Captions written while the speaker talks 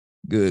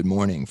Good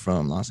morning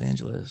from Los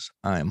Angeles.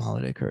 I'm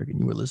Holiday Kirk, and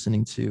you are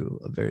listening to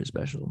a very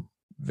special,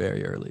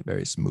 very early,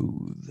 very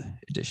smooth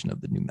edition of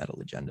the New Metal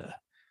Agenda.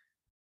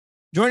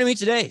 Joining me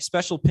today,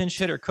 special pinch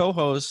hitter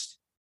co-host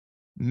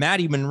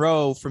Maddie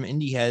Monroe from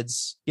Indie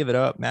Heads. Give it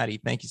up, Maddie.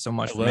 Thank you so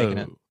much for making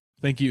it.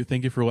 Thank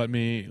you for letting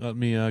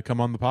me come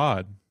on the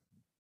pod.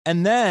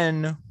 And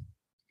then,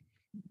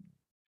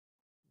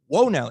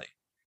 whoa, Nelly.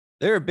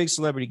 There are big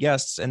celebrity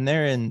guests, and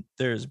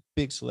there's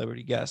big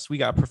celebrity guests. We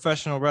got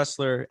professional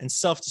wrestler and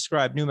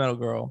self-described new metal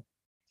girl,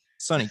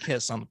 Sonny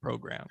Kiss, on the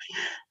program.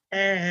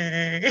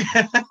 Hey,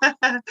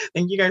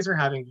 thank you guys for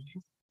having me.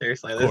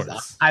 Seriously,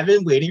 I've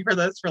been waiting for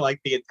this for like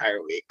the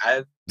entire week.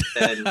 I've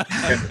been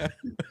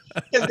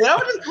because they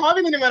don't just call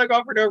me the new metal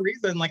girl for no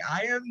reason. Like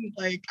I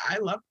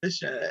love this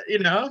shit, you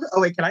know.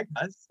 Oh wait, can I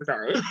cuss?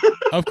 Sorry.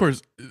 Of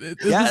course,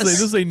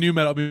 this is a new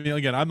metal. I mean,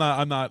 again, I'm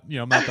not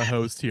the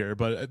host here,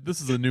 but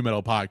this is a new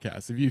metal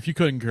podcast. If you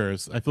couldn't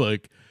curse, I feel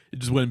like it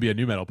just wouldn't be a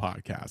new metal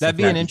podcast. That'd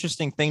be an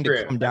interesting thing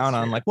to come down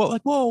on. Like,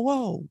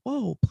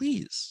 whoa,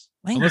 please.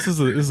 Unless this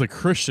is a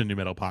Christian new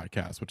metal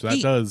podcast, which that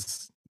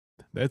does.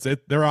 That's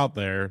it. They're out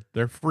there.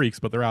 They're freaks,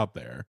 but they're out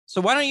there. So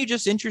why don't you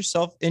just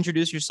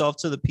introduce yourself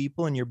to the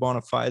people and your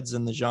bona fides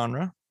in the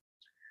genre?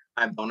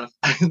 I'm bona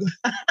fides.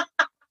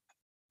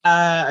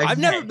 I've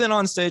never been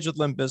on stage with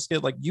Limp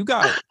Bizkit. Like you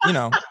got,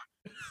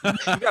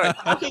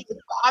 Okay,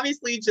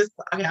 obviously,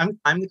 I'm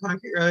the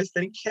Concrete Rose,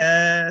 Sonny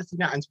Kiss.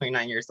 I'm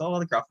 29 years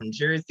old, a girl from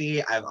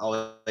Jersey. I've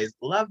always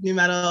loved new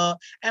metal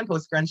and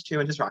post grunge too,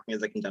 and just rock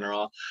music in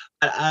general.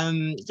 But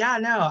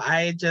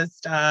I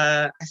just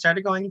I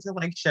started going to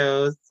like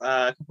shows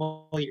a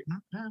couple years.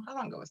 How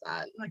long ago was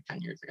that? Like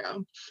 10 years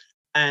ago.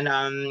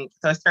 And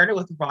so I started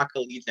with Rock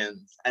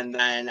Allegiance, and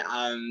then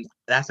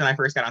that's when I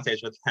first got on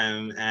stage with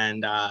him,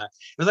 and it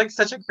was like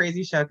such a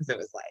crazy show because it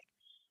was like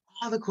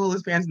all the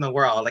coolest bands in the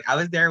world. Like I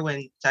was there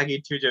when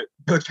Shaggy Tujo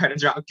was trying to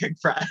drop kick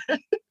Fred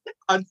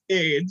on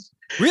stage.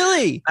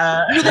 Really?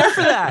 You were there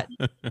for that?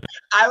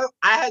 I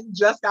had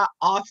just got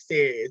off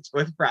stage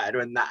with Fred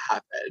when that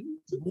happened.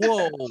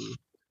 Whoa,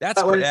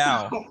 that's great.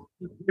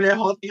 The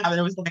whole thing happened.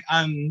 It was like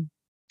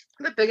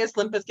the biggest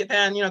Limp Bizkit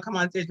fan, come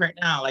on stage right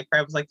now. Like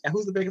Fred was like, yeah,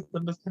 who's the biggest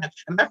Limp Bizkit fan?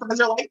 And my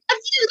friends are like,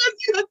 that's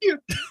you.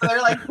 So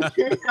they're like,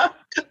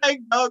 like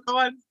go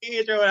on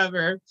stage or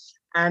whatever.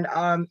 And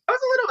I was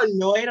a little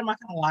annoyed, I'm not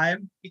gonna lie,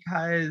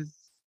 because,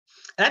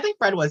 and I think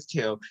Fred was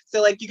too.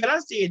 So like you get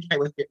on stage right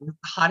with the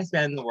hottest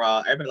band in the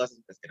world. Everybody loves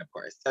Biscuit, of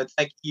course. So it's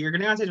like you're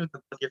gonna go on stage with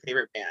your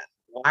favorite band.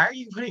 Why are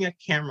you putting a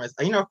camera?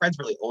 Fred's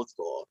really old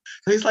school,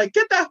 so he's like,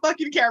 get that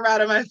fucking camera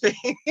out of my face.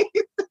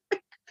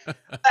 But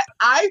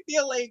I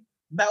feel like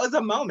that was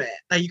a moment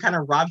that you kind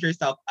of robbed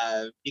yourself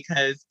of,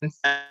 because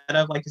instead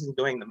of like just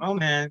enjoying the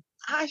moment,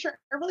 I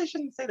really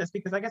shouldn't say this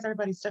because I guess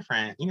everybody's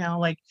different,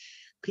 like.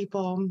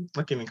 People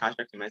look at me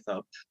contradicting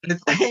myself, but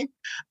it's like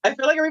I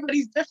feel like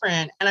everybody's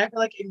different, and I feel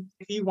like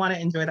if you want to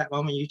enjoy that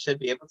moment, you should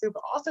be able to.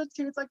 But also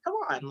too, it's like come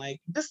on,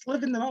 like just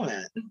live in the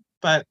moment.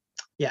 But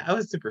yeah, it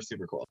was super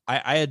cool.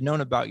 I had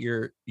known about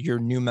your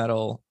new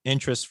metal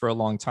interests for a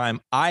long time.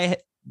 My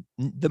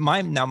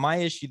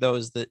issue though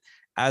is that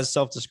as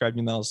self-described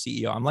new metal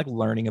CEO, I'm like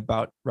learning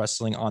about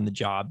wrestling on the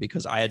job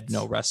because I had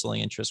no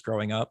wrestling interest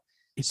growing up.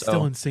 It's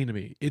still insane to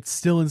me.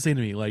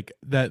 Like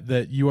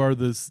that you are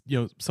this,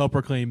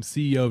 self-proclaimed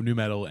CEO of new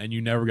metal and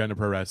you never got into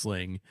pro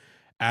wrestling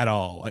at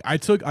all. Like I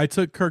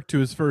took Kirk to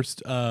his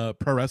first pro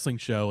wrestling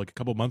show like a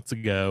couple months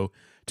ago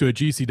to a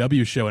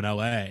GCW show in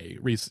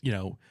LA.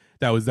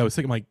 That was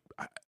sick. I'm like,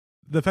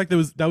 the fact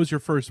that was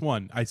your first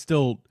one. I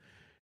still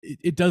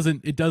it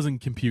doesn't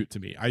compute to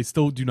me. I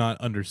still do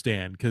not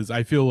understand because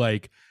I feel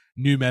like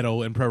new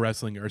metal and pro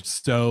wrestling are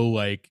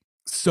so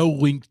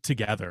linked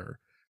together.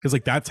 Because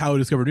like that's how I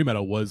discovered new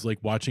metal, was like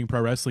watching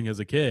pro wrestling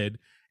as a kid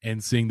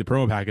and seeing the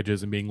promo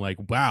packages and being like,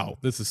 wow,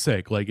 this is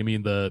sick. Like, I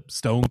mean, the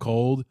Stone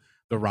Cold,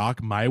 The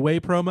Rock, My Way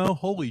promo,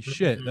 holy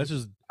shit. That's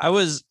just I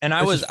was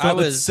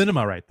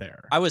cinema right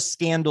there. I was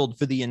scandaled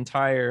for the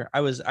entire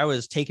I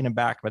was taken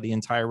aback by the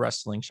entire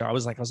wrestling show. I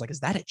was like,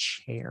 is that a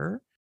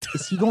chair?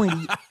 Is he going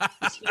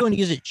to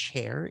use a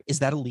chair? Is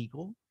that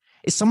illegal?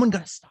 Is someone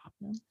gonna stop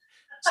him?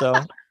 So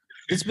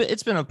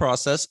it's been a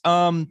process.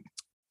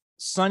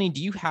 Sonny,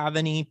 do you have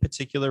any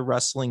particular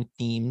wrestling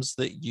themes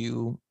that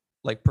you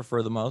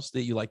prefer the most,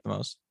 that you like the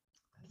most?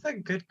 That's a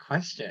good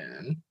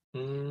question.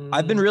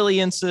 I've been really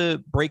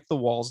into Break the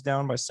Walls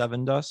Down by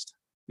Seven Dust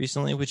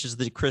recently, which is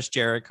the Chris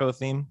Jericho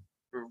theme.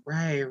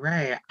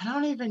 Right. I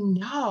don't even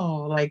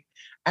know. Like,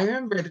 I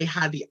remember they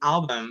had the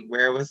album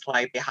where it was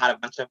like they had a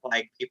bunch of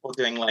like people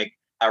doing like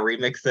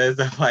remixes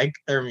of like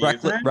their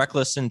music.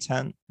 Reckless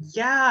Intent.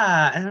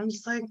 Yeah, and I'm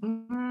just like,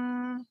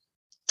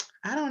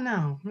 I don't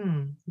know.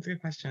 That's a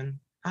good question.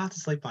 I'll have to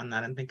sleep on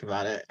that and think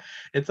about it.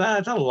 It's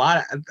a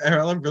lot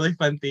of really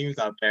fun themes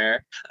out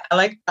there. I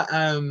like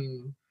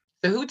so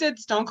who did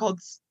Stone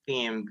Cold's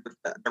theme,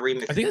 the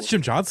remix? I think it's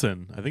Jim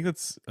Johnson. I think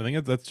that's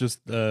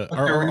just theme?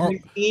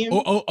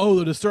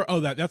 the Disturbed. Oh,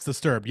 that's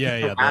Disturbed. Yeah.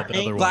 The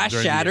other Glass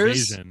one,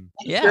 Shatters.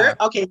 Yeah. Sure?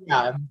 Okay,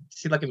 yeah.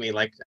 See, look at me.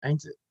 Like I need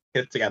to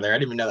get it together. I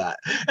didn't even know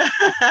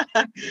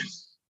that.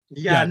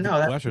 Yeah, no,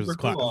 that's Glashers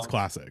super is cool.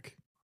 classic.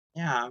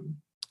 Yeah.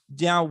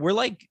 Yeah, we're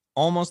like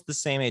almost the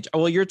same age. Oh,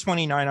 well, you're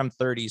 29, I'm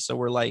 30, so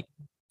we're like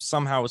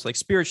somehow it's like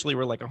spiritually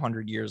we're like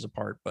 100 years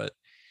apart, but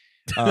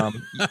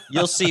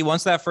you'll see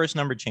once that first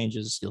number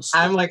changes, you'll see.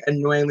 I'm like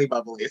annoyingly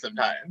bubbly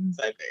sometimes,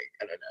 I think.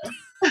 I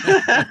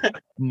don't know.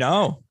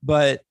 No,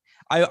 but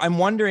I'm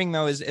wondering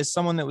though, as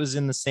someone that was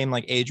in the same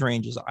like age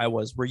range as I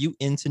was, were you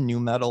into new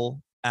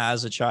metal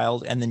as a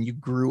child and then you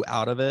grew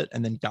out of it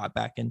and then got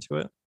back into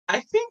it?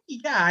 I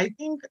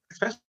think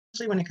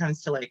especially when it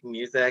comes to like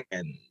music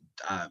and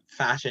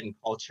fashion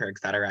culture,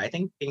 etc. I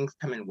think things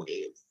come in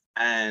waves.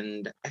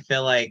 And I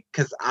feel like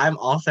because I'm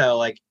also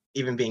like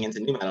even being into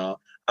new metal,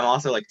 I'm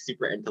also like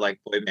super into like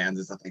boy bands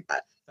and stuff like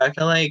that. So I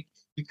feel like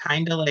you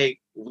kind of like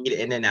weed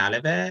in and out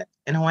of it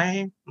in a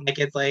way. Like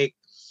it's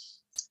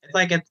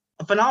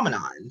a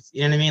phenomenon.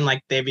 You know what I mean?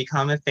 Like they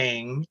become a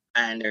thing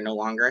and they're no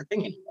longer a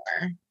thing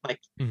anymore. Like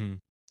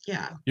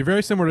yeah. You're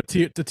very similar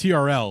to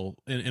TRL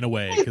in a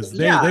way, because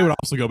they Yeah. would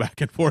also go back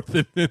and forth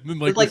in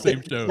like the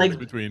same shows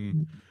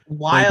between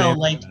while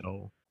like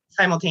metal.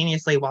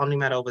 Simultaneously, while new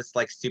metal was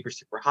like super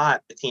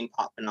hot, the teen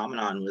pop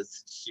phenomenon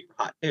was super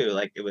hot too.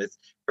 Like it was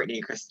Britney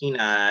and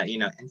Christina, you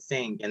know,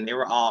 NSYNC, and they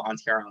were all on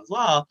TRL as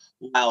well.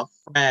 While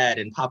Fred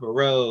and Papa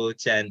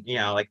Roach and you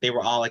know, like they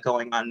were all like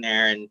going on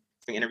there and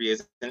doing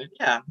interviews. And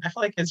yeah, I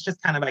feel like it's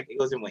just kind of like it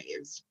goes in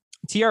waves.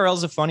 TRL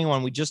is a funny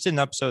one. We just did an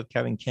episode with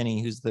Kevin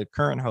Kinney, who's the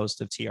current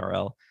host of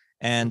TRL.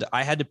 And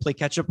I had to play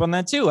catch up on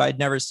that too. I'd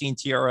never seen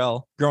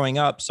TRL growing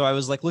up. So I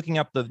was like looking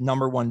up the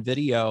number one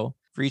video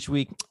for each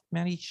week.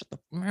 Man,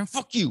 man,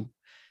 fuck you.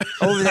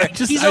 Over there.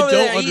 He's over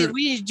there. We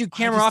need to do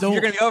camera off if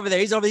you're gonna be over there.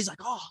 He's over there. He's like,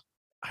 oh.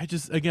 I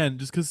just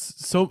because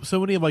so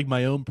many of like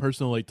my own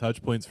personal like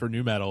touch points for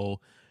new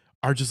metal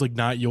are just like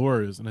not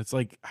yours. And it's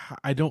like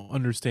I don't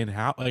understand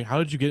how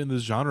did you get in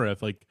this genre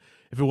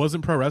if it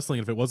wasn't pro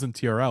wrestling, if it wasn't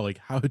TRL, like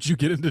how did you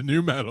get into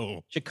new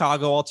metal?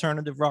 Chicago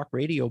alternative rock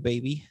radio,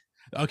 baby.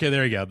 Okay,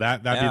 there you go.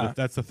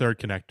 That's the third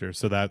connector,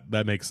 so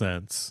that makes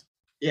sense.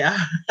 Yeah.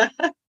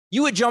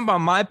 You would jump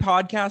on my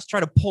podcast, try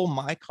to pull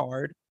my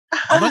card.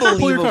 I'm not gonna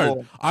pull your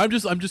card. I'm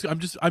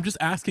just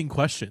asking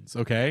questions.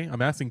 Okay,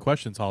 I'm asking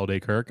questions, Holiday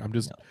Kirk. I'm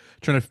just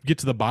trying to get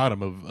to the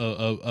bottom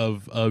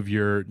of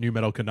your new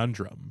metal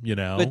conundrum. You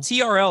know, but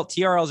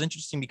TRL is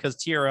interesting because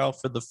TRL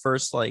for the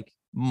first like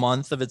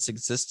month of its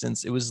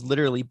existence, it was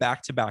literally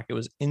back to back. It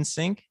was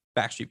NSYNC,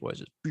 Backstreet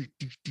Boys,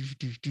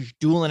 just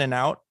dueling and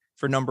out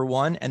for number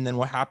one, and then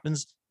what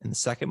happens in the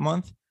second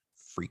month?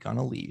 Freak on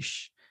a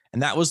Leash,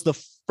 and that was the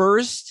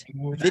first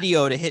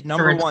video to hit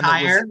number one.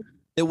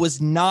 That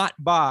was not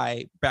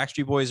by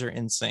Backstreet Boys or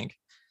NSYNC.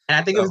 And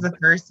I think it was the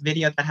first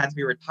video that had to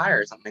be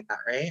retired or something like that,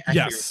 right?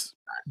 Yes.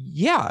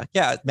 Yeah.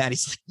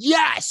 Maddie's like,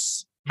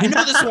 yes, I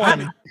know this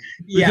one.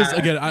 Because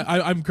again,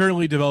 I'm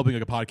currently developing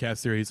like a podcast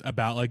series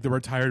about like the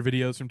retired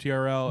videos from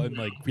TRL, and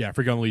like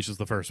Freak on a Leash is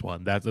the first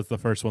one. That's the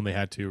first one they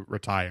had to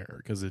retire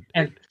because it.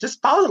 And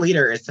just Follow the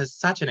Leader is just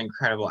such an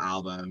incredible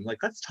album. Like,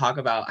 let's talk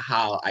about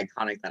how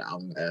iconic that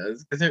album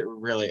is, because it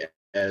really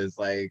is.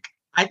 Like,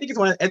 I think it's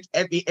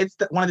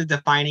one of the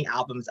defining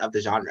albums of the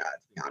genre, to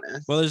be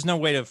honest. Well, there's no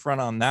way to front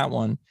on that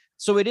one.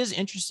 So it is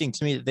interesting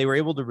to me that they were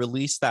able to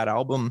release that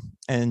album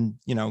and,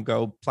 you know,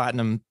 go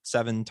platinum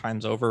 7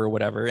 times over or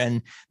whatever,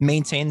 and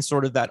maintain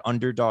sort of that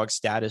underdog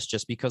status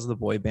just because the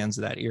boy bands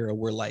of that era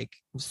were like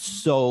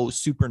so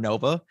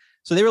supernova.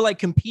 So they were like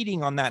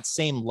competing on that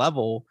same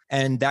level,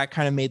 and that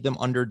kind of made them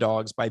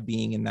underdogs by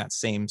being in that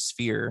same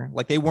sphere.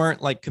 Like they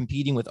weren't like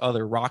competing with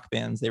other rock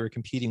bands. They were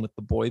competing with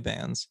the boy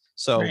bands.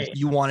 So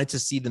you wanted to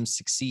see them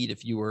succeed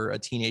if you were a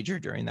teenager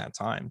during that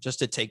time, just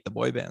to take the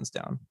boy bands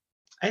down.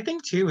 I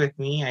think too with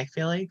me, I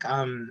feel like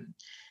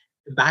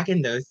back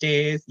in those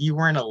days, you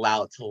weren't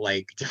allowed to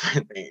like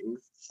different things.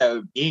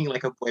 So being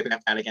like a boy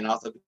band fan again,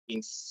 also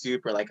being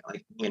super like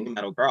being a new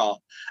metal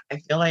girl, I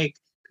feel like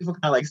people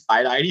kind of like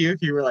side-eyed you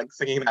if you were like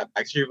singing that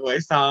Backstreet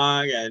Boys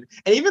song, and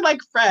even like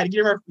Fred,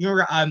 you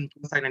remember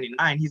Song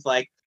 99, he's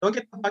like, don't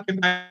get the fucking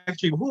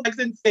Backstreet, who likes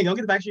NSYNC, don't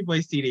get the Backstreet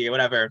Boys CD or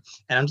whatever.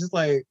 And I'm just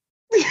like,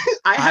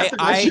 I have the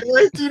Backstreet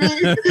Boys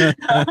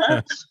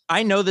CD.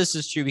 I know this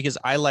is true because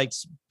I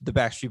liked the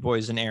Backstreet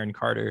Boys and Aaron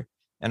Carter.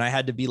 And I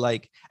had to be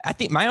like, I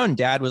think my own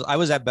dad I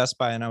was at Best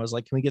Buy and I was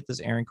like, can we get this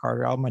Aaron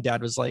Carter album? My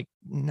dad was like,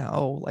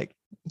 no, like,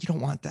 you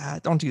don't want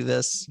that. Don't do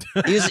this.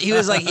 He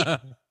was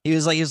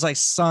like,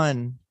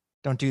 son,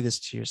 don't do this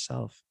to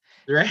yourself.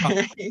 Right.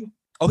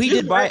 Oh, he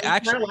did buy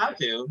actually.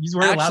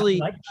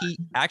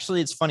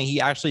 Actually, it's funny. He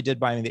actually did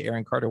buy me the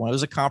Aaron Carter one. It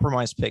was a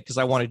compromise pick because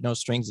I wanted No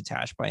Strings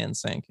Attached by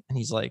NSYNC. And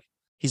he's like,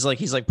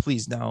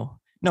 please no,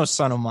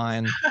 son of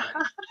mine.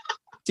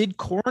 Did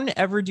Korn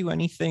ever do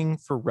anything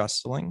for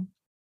wrestling?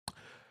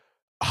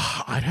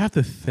 I'd have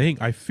to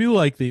think. I feel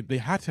like they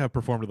had to have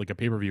performed at like a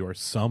pay-per-view or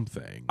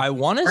something. I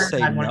want to say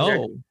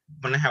no.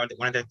 Want to have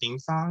one of their theme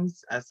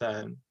songs as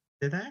a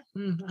did that? I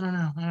don't know. I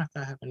don't know if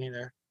that happened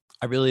either.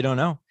 I really don't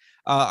know.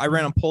 I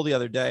ran a poll the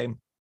other day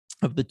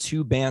of the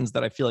two bands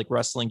that I feel like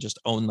wrestling just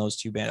own those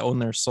two bands, own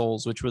their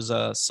souls, which was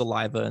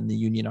Saliva and the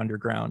Union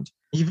Underground.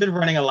 You've been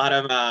running a lot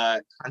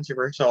of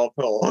controversial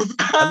polls.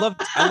 I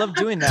love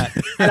doing that.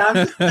 And I'm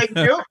just like,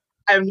 nope,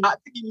 I'm not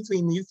picking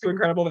between these two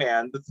incredible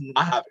bands. It's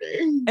not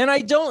happening. And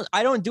I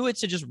don't do it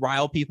to just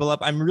rile people up.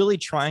 I'm really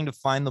trying to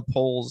find the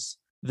polls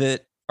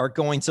that are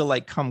going to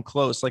like come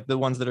close, like the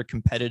ones that are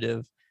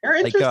competitive. They're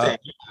interesting.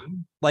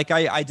 Like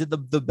I did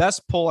the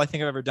best poll I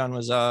think I've ever done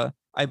was I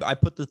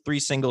put the three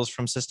singles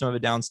from System of a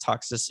Down's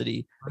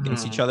Toxicity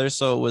against each other.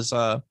 So it was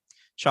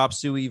Chop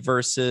Suey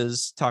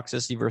versus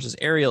Toxicity versus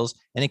Aerials,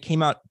 and it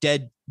came out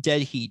dead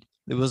heat.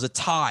 It was a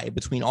tie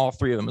between all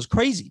three of them. It was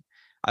crazy.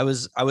 I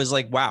was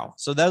like, wow.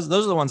 So those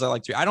are the ones I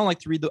like to read. I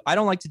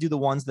don't like to do the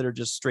ones that are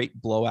just straight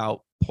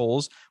blowout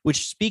polls.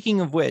 Which, speaking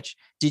of which,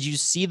 did you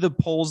see the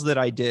polls that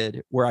I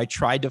did where I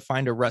tried to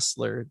find a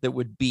wrestler that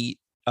would beat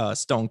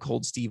Stone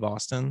Cold Steve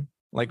Austin?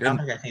 Like, I don't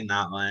think I've seen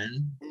that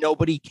one.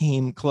 Nobody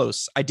came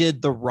close. I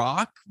did The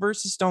Rock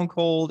versus Stone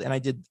Cold, and I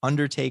did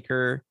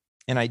Undertaker,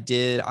 and I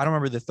don't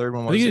remember the third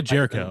one. I think you did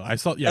Jericho. I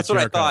saw. Yeah, that's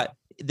Jericho. what I thought.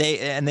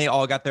 They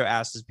all got their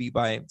asses beat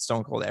by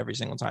Stone Cold every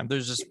single time.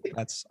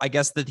 I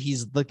guess that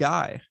he's the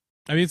guy.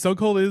 I mean, Stone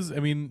Cold is. I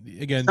mean,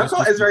 again, Stone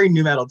Cold is very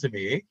new metal to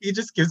me. He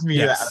just gives me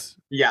yes.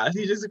 that. Yeah,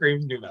 he just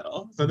screams new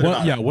metal. So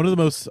one of the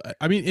most.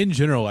 I mean, in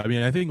general, I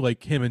mean, I think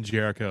like him and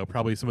Jericho,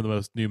 probably some of the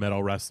most new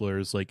metal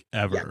wrestlers like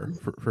ever,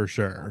 for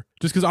sure.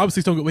 Just because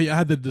obviously Stone Cold, we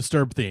had the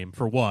Disturbed theme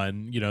for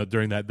one. You know,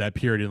 during that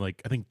period in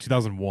like I think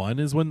 2001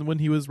 is when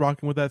he was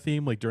rocking with that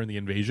theme, like during the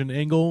Invasion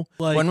angle.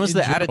 Like, when was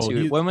the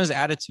Attitude? When was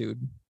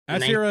Attitude?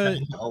 That's era,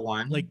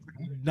 01. like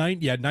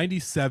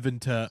 97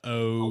 to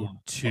 02.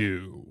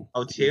 02.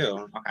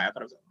 Okay, I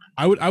thought it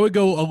was. I would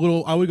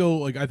go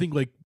like I think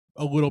like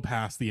a little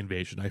past the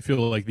Invasion. I feel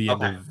like the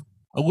end of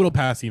a little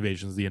past the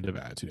Invasion is the end of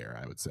Attitude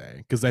Era, I would say,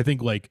 because I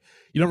think like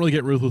you don't really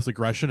get Ruthless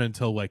Aggression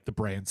until like the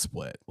brand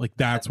split. Like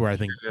that's where I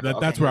think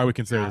that's where I would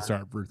consider the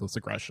start of Ruthless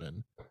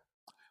Aggression.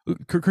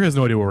 Kirk has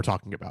no idea what we're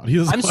talking about. He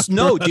doesn't.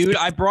 No, dude.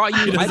 I brought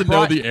you. He doesn't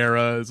know the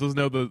era. He doesn't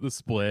know the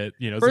split.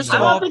 You know. First of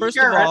all,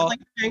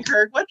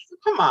 Kirk,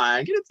 come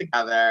on, get it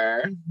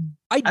together.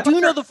 I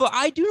do know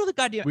the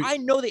goddamn. I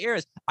know the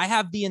eras. I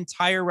have the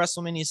entire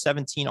WrestleMania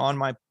 17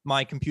 on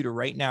my computer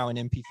right now in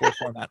MP4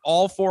 format.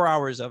 All 4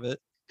 hours of it.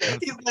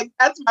 He's like,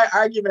 that's my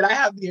argument. I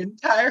have the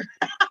entire.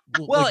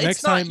 Well, like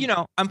it's not. You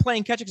know, I'm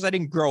playing catch up because I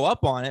didn't grow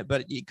up on it.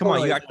 But come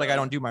on, you act like I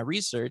don't do my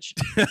research.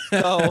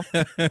 So.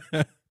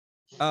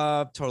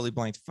 Totally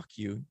blanked. Fuck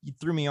you. You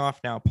threw me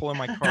off now. Pulling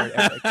my card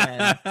as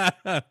I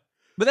can.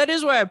 But that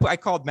is why I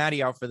called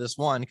Maddie out for this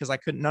one because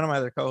none of my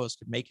other co-hosts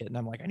could make it. And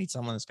I'm like, I need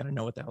someone that's gonna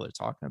know what the hell they're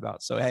talking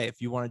about. So hey, if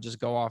you want to just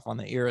go off on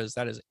the eras,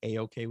 that is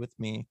a-okay with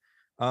me.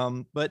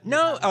 But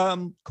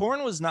no,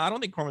 Korn was not. I don't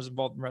think Korn was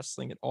involved in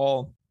wrestling at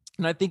all.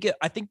 And I think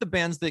the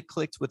bands that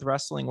clicked with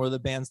wrestling were the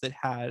bands that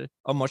had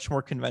a much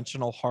more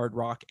conventional hard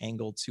rock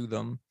angle to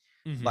them,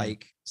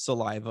 like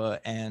Saliva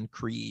and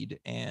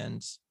Creed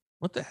and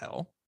what the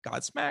hell?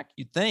 Godsmack,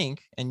 you'd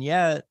think, and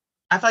yet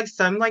I feel like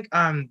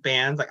some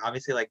bands like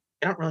obviously like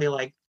they don't really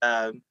like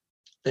the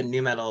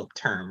new metal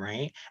term,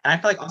 right? And I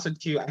feel like also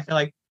too, I feel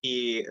like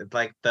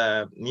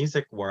the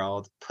music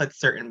world puts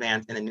certain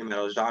bands in the new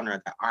metal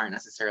genre that aren't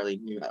necessarily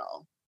new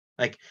metal.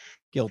 Like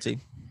guilty.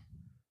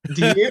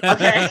 Do you?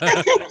 Okay.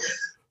 Because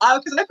I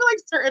feel like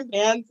certain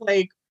bands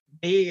like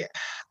I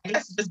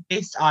guess just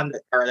based on the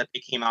era that they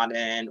came out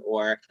in,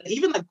 or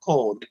even like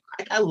Cold.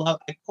 I love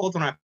Cold's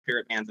one of my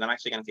favorite bands, and I'm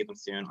actually gonna see them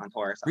soon on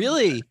tour.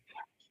 Really?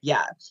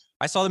 Yeah.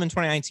 I saw them in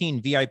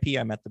 2019. VIP.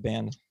 I met the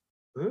band.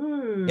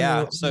 Ooh.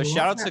 Yeah. So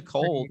shout out to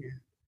Cold.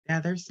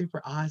 Yeah, they're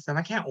super awesome.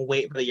 I can't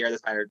wait for the Year of the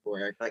Spider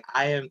tour. Like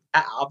that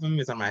album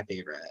is one of my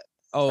favorites.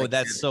 Oh, like,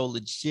 that's so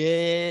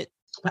legit.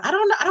 But I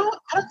don't know. I don't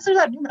consider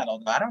that new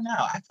metal though. I don't know.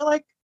 I feel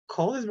like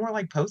Cold is more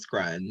like post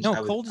grunge.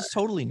 No, Cold is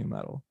totally new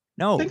metal.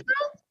 No. Think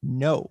so?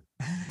 No.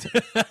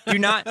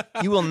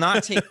 You will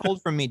not take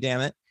Cold from me,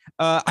 damn it.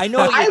 I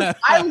know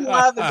I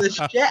love the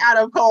shit out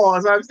of Cold.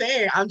 That's what I'm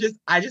saying.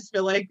 I just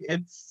feel like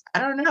it's, I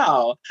don't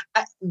know.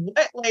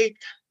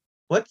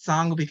 What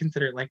song will be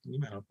considered like new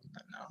metal from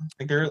them now?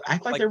 I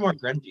feel like they're more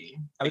grungy.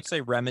 I would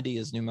say Remedy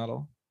is new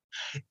metal.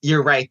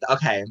 You're right.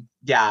 Okay.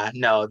 Yeah,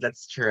 no,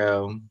 that's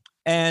true.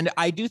 And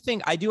I do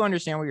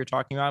understand what you're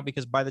talking about,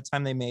 because by the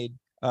time they made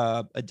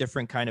a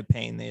different kind of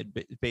pain, they had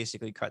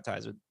basically cut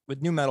ties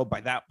with new metal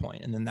by that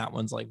point. And then that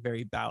one's like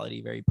very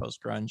ballady, very post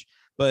grunge.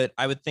 But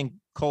I would think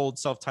Cold,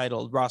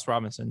 self-titled, Ross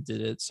Robinson did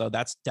it, so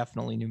that's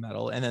definitely new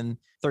metal. And then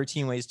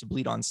 13 Ways to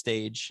Bleed on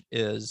Stage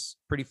is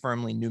pretty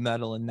firmly new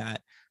metal in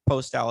that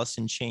post Alice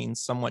in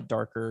Chains, somewhat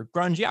darker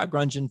grunge,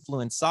 grunge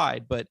influenced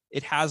side, but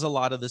it has a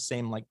lot of the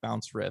same like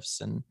bounce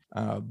riffs and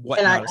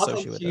whatnot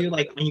associated with it.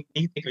 Like when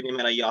you think of new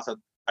metal, you also,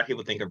 a lot of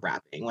people think of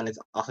rapping, when it's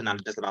also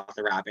not just about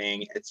the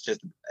rapping. It's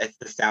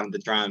the sound of the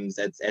drums.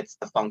 It's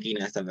the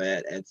funkiness of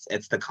it.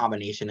 It's the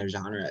combination of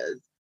genres.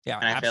 Yeah,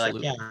 and I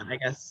absolutely. feel like, I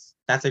guess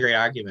that's a great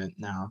argument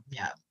now.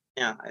 Yeah.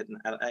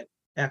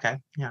 Okay.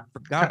 Yeah.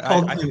 Forgot.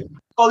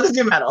 Cold is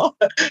new metal.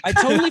 I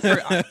totally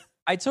forgot.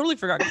 I totally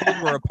forgot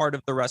Cold were a part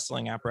of the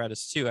wrestling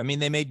apparatus too. I mean,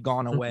 they made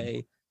Gone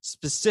Away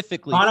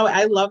specifically. Gone Away,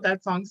 I love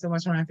that song so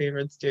much. One of my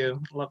favorites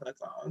too. I love that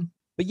song.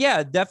 But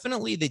yeah,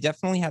 definitely, they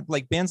definitely had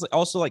like bands like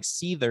also like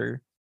Seether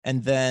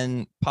and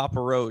then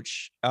Papa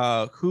Roach,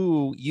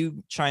 who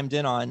you chimed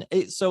in on.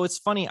 So it's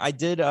funny. I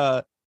did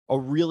a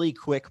really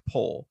quick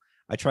poll.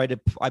 I tried to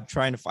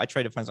find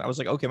something. I was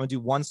like, okay, I'm gonna do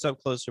One Step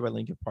Closer by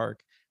Linkin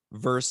Park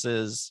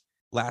versus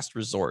Last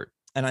Resort,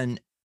 and then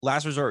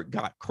Last Resort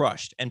got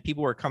crushed, and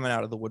people were coming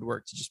out of the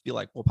woodwork to just be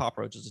like, well, Papa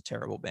Roach is a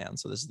terrible band,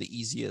 so this is the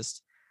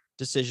easiest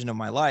decision of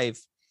my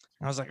life.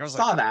 And I was like,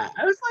 that.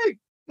 I was like,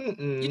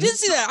 you didn't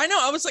see that? I know.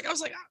 I was like,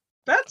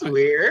 that's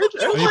weird.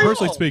 I mean,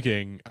 personally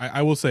speaking,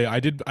 I will say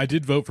I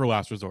did vote for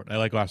Last Resort. I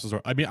like Last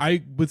Resort. I mean,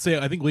 I would say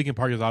I think Linkin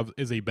Park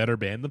is a better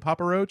band than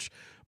Papa Roach,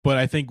 but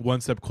I think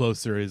One Step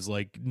Closer is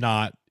like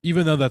not,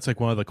 even though that's like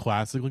one of the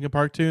classic Linkin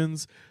Park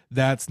tunes,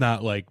 that's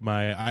not like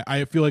my.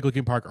 I feel like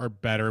Linkin Park are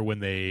better when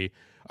they.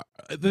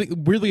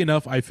 Weirdly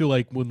enough, I feel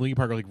like when Linkin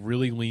Park like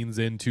really leans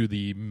into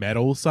the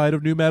metal side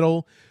of nu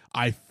metal,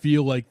 I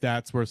feel like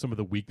that's where some of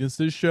the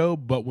weaknesses show.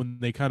 But when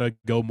they kind of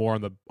go more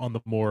on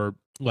the more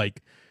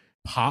like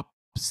pop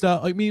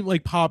stuff, I mean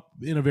like pop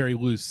in a very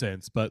loose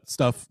sense, but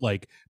stuff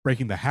like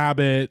Breaking the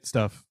Habit,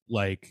 stuff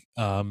like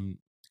all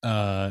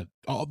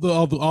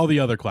the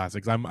other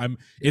classics.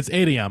 It's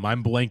 8 a.m.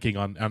 I'm blanking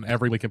on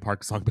every Linkin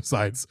Park song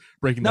besides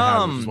Breaking the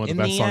Habit, which is one of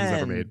the best songs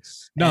ever made.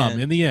 Numb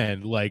in the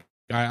end, like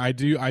I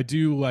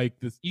do like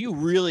this. You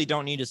really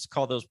don't need to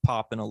call those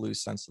pop in a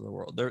loose sense of the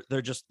world.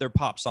 They're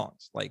pop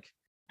songs. Like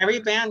every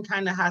band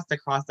kind of has to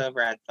cross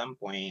over at some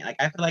point. Like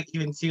I feel like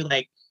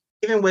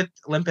even with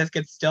Limp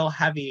Bizkit still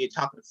heavy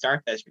Chocolate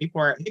Starfish,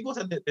 people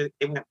said that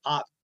they went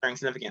pop during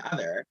Significant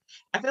Other.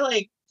 I feel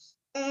like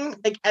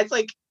it's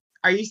like,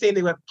 are you saying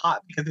they went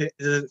pop because it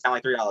doesn't sound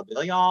like $3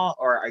 Bill Y'all,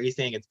 or are you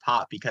saying it's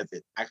pop because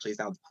it actually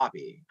sounds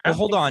poppy? Well,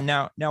 hold on.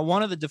 Now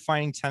one of the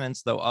defining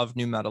tenets though of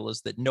nu metal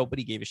is that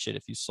nobody gave a shit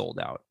if you sold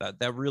out.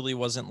 That really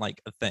wasn't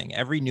like a thing.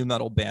 Every nu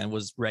metal band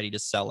was ready to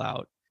sell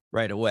out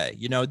right away.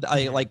 You know,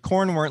 like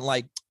Korn weren't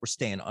like, we're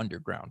staying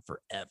underground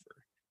forever.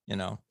 You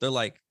know, they're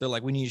like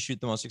we need to shoot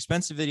the most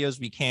expensive videos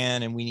we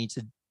can, and we need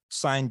to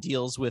sign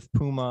deals with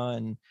Puma,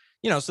 and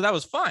you know, so that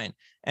was fine.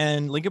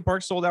 And Linkin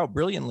Park sold out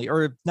brilliantly,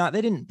 or not.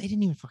 They didn't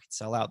even fucking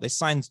sell out. They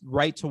signed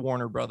right to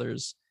Warner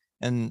Brothers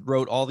and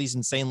wrote all these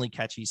insanely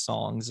catchy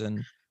songs,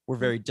 and were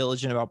very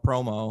diligent about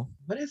promo.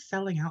 What is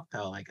selling out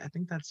though? Like, I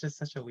think that's just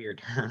such a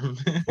weird term.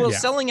 Well,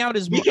 selling out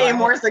is became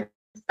more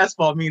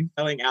successful means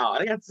selling out. I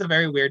think that's a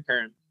very weird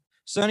term.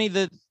 Sonny,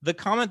 the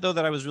comment though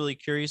that I was really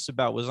curious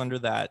about was under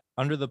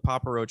the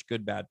Papa Roach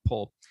good bad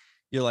poll.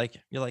 You're like,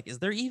 is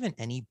there even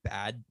any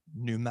bad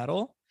nu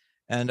metal?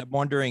 And I'm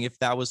wondering if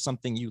that was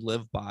something you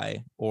live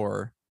by,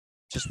 or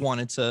just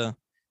wanted to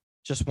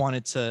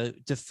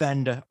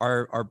defend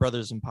our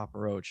brothers in Papa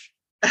Roach.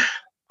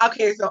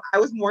 Okay, so I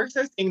was more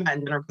so saying that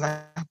in general because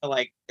I feel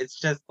like it's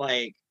just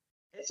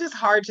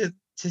hard to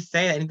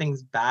say that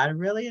anything's bad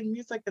really in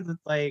music, because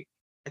it's like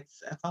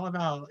it's all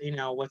about, you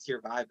know, what's your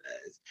vibe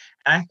is.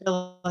 And I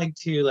feel like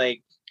too,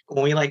 like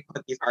when we like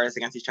put these artists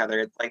against each other,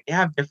 it's like they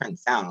have different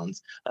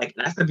sounds. Like,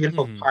 and that's the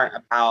beautiful part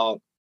about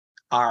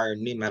our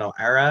nu metal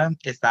era,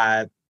 is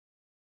that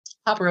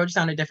Papa Roach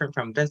sounded different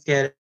from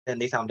Bizkit,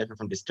 and they sound different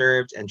from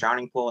Disturbed and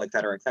Drowning Pool, et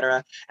cetera, et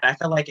cetera. And I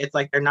feel like it's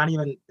like they're not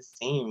even the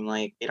same.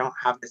 Like they don't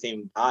have the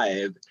same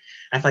vibe. And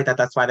I feel like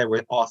that's why they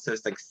were all so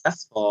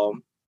successful,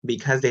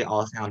 because they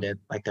all sounded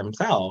like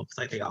themselves.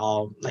 Like they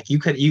all, like you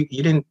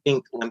didn't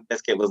think Limp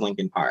Bizkit was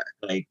Linkin Park.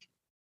 Like,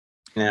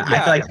 you know, I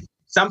feel like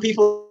some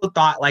people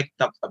thought like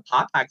the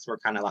pop acts were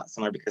kind of a lot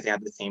similar because they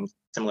had the same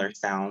similar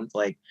sounds.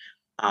 Like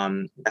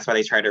that's why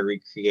they try to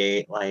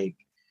recreate like,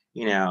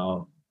 you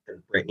know,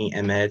 the Britney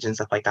image and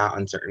stuff like that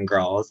on certain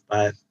girls.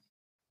 But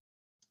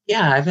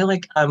yeah, I feel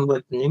like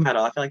with nu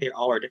metal, I feel like they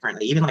all were different.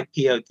 Like, even like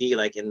POD,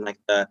 like in like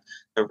the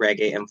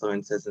reggae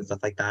influences and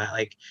stuff like that.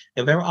 Like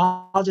they were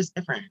all just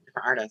different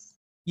artists.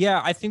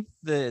 Yeah, I think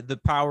the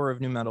power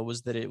of nu metal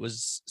was that it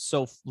was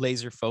so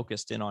laser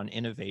focused in on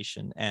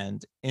innovation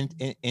and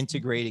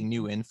integrating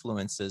new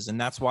influences, and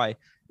that's why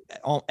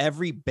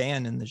every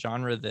band in the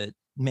genre that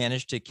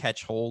managed to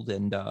catch hold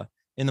and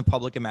in the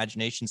public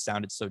imagination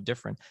sounded so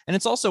different. And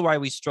it's also why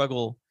we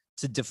struggle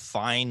to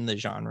define the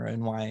genre,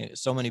 and why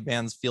so many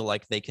bands feel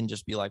like they can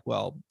just be like,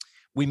 well,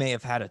 we may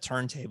have had a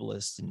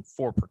turntablist and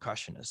 4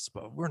 percussionists,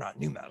 but we're not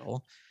nu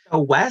metal. So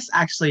Wes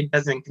actually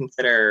doesn't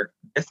consider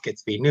Bizkit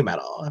to be nu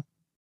metal.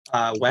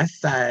 Wes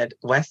said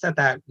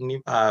that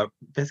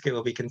Bizkit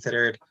will be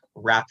considered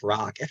rap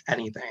rock, if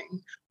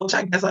anything. Which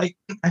I guess, like,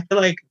 I feel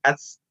like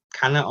that's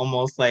kind of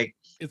almost like,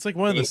 it's like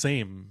one of the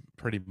same,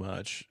 pretty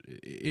much.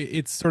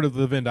 It's sort of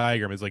the Venn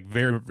diagram is like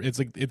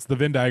it's the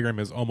Venn diagram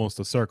is almost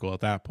a circle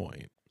at that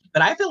point.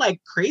 But I feel like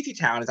Crazy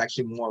Town is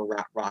actually more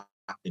rap rock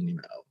than nu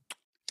metal.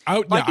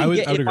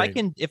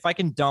 If I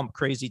can dump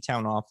Crazy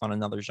Town off on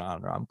another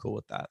genre, I'm cool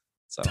with that.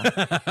 So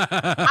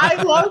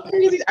I love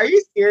Crazy. Are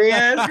you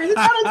serious? Crazy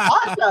Town is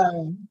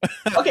awesome.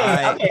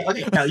 Okay.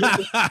 No,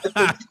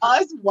 tell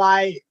us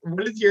why.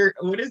 What is your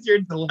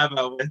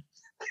dilemma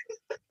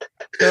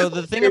So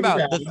the thing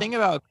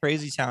about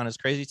Crazy Town is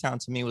Crazy Town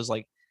to me was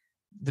like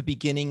the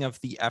beginning of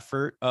the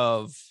effort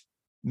of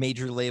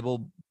major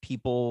label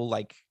people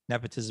like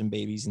nepotism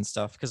babies and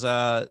stuff.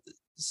 Because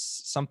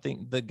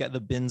something the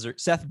Binzer,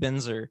 Seth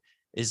Binzer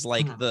is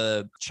like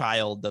the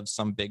child of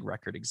some big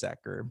record exec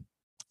or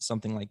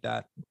something like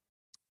that.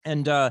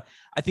 And I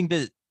think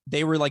that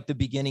they were like the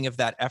beginning of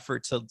that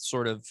effort to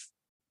sort of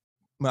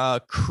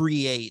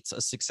create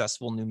a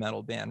successful nu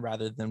metal band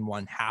rather than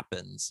one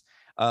happens.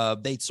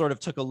 They sort of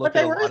took a look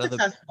at a lot of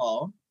the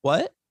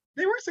what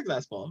they were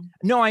successful.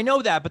 No, I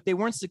know that, but they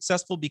weren't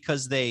successful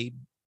because they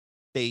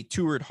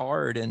toured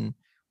hard and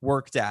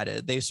worked at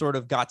it. They sort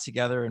of got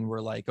together and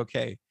were like,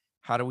 okay,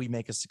 how do we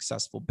make a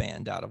successful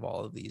band out of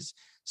all of these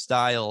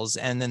styles?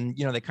 And then,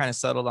 you know, they kind of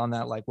settled on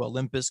that, like, well,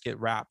 Limp Bizkit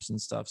raps and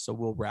stuff, so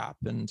we'll rap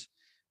and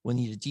we'll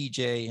need a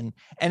DJ.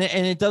 And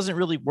it doesn't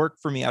really work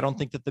for me. I don't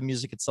think that the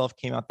music itself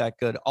came out that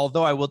good.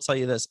 Although I will tell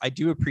you this, I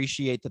do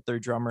appreciate that their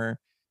drummer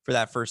for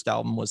that first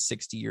album was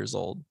 60 years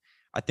old.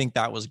 I think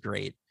that was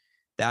great.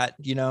 That,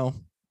 you know,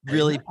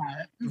 really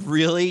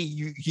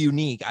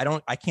unique.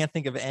 I can't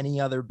think of any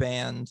other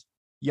band,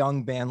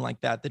 young band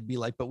like that that'd be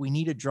like, but we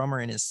need a drummer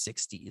in his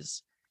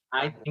 60s.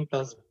 I think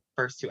those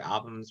first two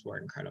albums were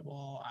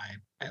incredible.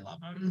 I love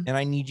them. And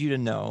I need you to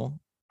know,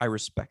 I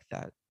respect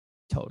that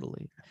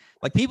totally.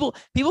 Like people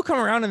come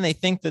around and they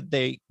think that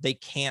they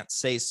can't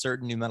say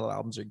certain nu metal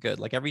albums are good.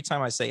 Like every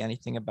time I say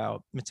anything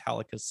about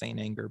Metallica's Saint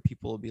Anger,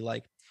 people will be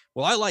like,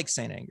 well, I like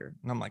Saint Anger.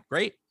 And I'm like,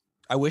 great.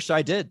 I wish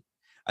I did.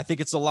 I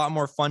think it's a lot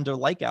more fun to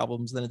like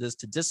albums than it is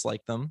to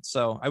dislike them.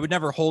 So I would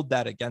never hold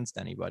that against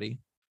anybody.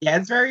 Yeah,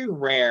 it's very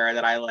rare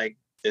that I like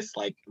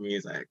dislike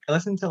music. I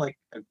listen to like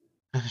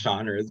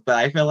genres, but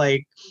I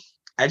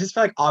just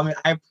feel like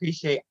I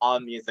appreciate all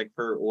music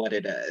for what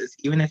it is.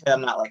 Even if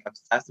I'm not like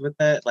obsessed with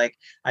it, like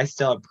I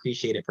still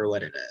appreciate it for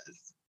what it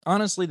is.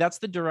 Honestly, that's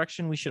the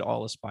direction we should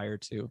all aspire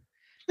to.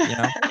 You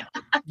know?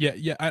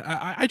 Yeah.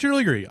 I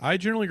generally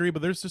agree.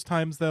 But there's just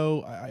times,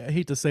 though, I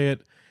hate to say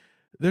it,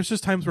 there's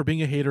just times where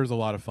being a hater is a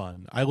lot of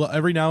fun.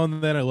 Every now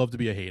and then I love to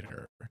be a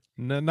hater.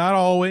 Not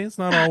always,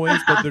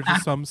 but there's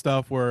just some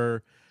stuff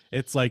where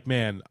it's like,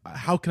 man,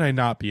 how can I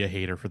not be a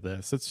hater for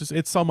this?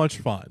 It's so much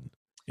fun.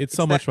 It's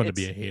so much fun to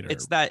be a hater.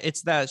 It's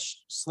that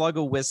slug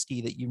of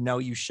whiskey that you know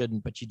you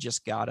shouldn't, but you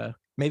just gotta.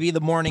 Maybe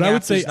the morning I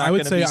would after say is not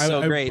going to be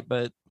so great,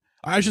 but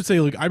I should say,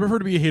 like, I prefer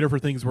to be a hater for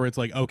things where it's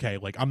like, okay,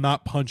 like I'm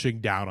not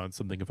punching down on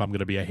something if I'm going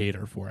to be a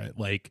hater for it.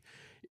 Like,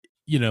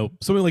 you know,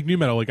 something like nu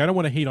metal, like I don't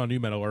want to hate on nu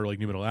metal or like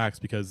nu metal acts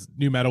because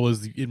nu metal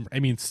is, I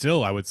mean,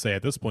 still, I would say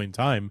at this point in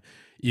time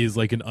is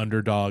like an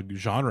underdog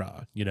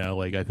genre. You know,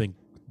 like I think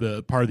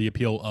the part of the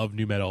appeal of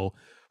nu metal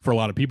for a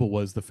lot of people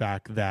was the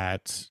fact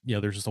that, you know,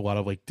 there's just a lot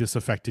of like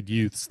disaffected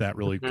youths that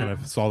really kind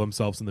of saw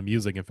themselves in the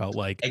music and felt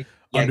like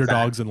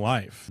underdogs in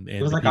life. And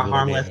it was like a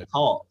harmless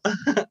cult.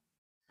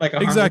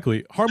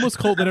 Harmless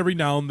cult that every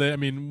now and then, I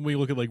mean, we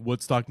look at like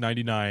Woodstock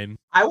 99.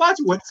 I watch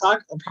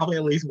Woodstock probably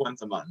at least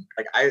once a month.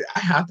 Like I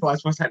have to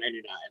watch Woodstock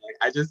 99. Like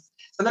I just,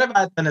 something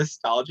about the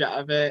nostalgia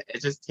of it,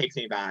 it just takes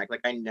me back.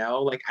 Like I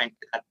know like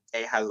that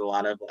day has a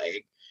lot of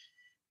like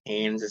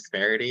pain,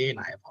 disparity, and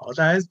I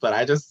apologize, but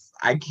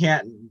I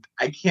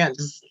can't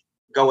just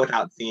go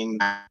without seeing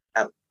that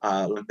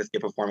Limp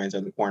Bizkit performance or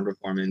the Korn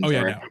performance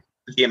the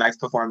DMX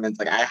performance.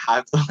 Like I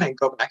have to like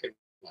go back and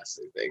watch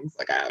these things.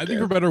 Like I think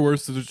for better or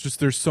worse,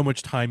 there's so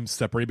much time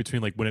separated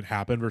between like when it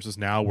happened versus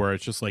now, where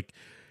it's just like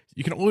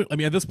you can only, I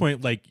mean, at this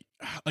point, like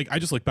I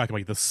just look back and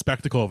like the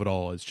spectacle of it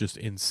all is just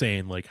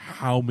insane. Like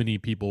how many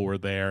people were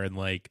there and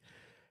like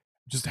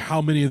just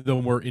how many of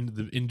them were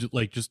into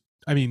like just,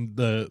 I mean,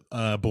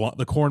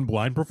 the Korn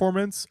blind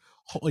performance,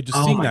 like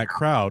just seeing that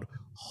crowd,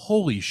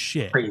 holy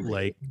shit. Crazy.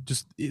 Like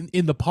just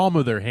in the palm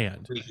of their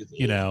hand. Crazy.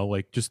 You know,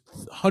 like just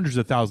hundreds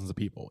of thousands of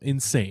people.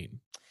 Insane.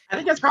 I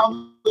think that's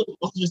probably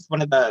just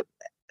one of the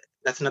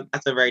that's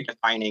a very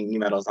defining nu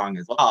metal song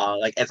as well.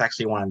 Like it's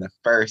actually one of the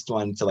first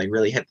ones to like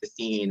really hit the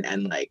scene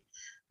and like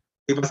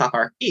keep us off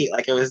our feet.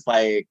 Like it was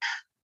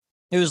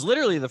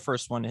literally the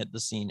first one to hit the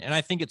scene. And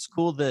I think it's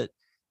cool that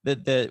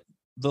the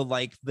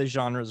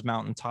genre's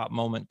mountaintop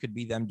moment could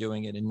be them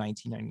doing it in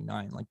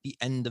 1999, like the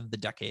end of the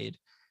decade,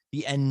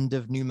 the end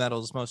of nu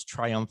metal's most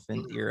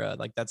triumphant era.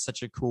 Like that's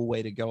such a cool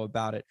way to go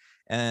about it.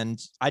 And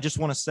I just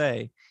want to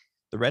say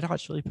the Red Hot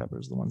Chili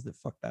Peppers, the ones that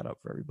fucked that up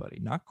for everybody,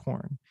 not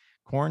Korn.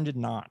 Korn did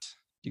not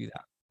do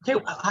that.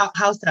 Okay,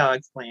 how's that?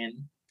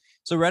 Explain.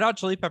 So Red Hot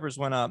Chili Peppers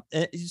went up.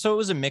 So it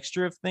was a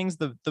mixture of things.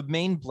 The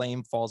main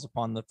blame falls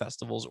upon the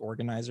festival's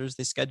organizers.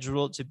 They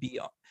scheduled it to be,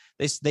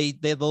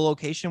 the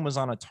location was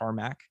on a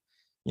tarmac,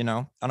 you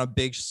know, on a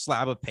big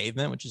slab of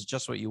pavement, which is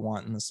just what you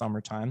want in the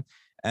summertime.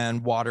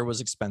 And water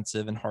was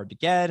expensive and hard to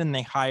get. And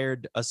they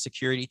hired a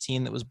security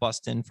team that was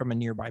bussed in from a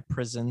nearby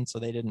prison. So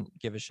they didn't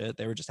give a shit.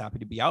 They were just happy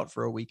to be out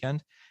for a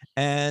weekend.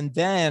 And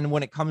then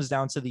when it comes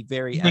down to the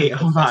very end. Wait,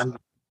 hold on.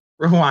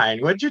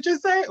 Rewind. What'd you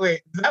just say?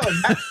 Wait, that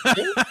was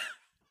that?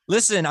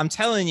 Listen, I'm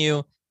telling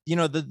you,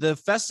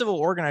 the festival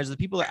organizers, the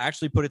people that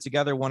actually put it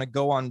together, want to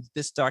go on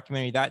this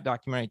documentary, that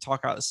documentary,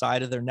 talk out the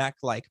side of their neck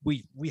like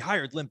we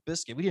hired Limp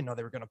Bizkit. We didn't know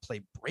they were going to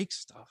play break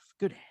stuff.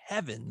 Good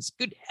heavens.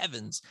 But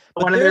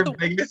One of their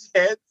biggest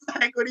hits.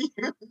 Like, what do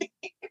you mean?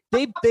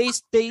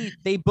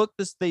 they booked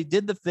this.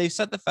 They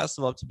set the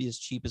festival up to be as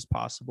cheap as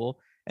possible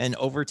and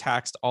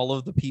overtaxed all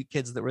of the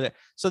kids that were there.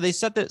 So they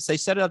set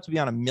it up to be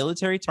on a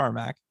military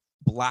tarmac,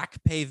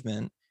 black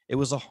pavement. It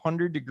was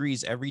 100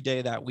 degrees every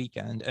day that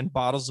weekend, and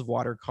bottles of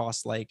water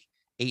cost like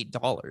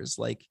 $8.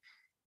 Like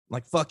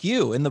fuck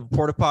you. And the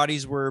porta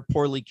potties were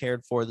poorly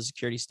cared for. The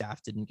security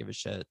staff didn't give a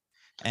shit.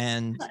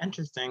 And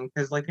interesting,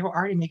 because like they were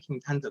already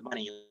making tons of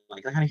money.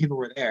 Like the kind of people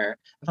were there.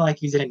 I felt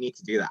like you didn't need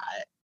to do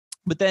that.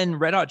 But then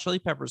Red Hot Chili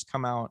Peppers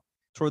come out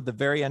toward the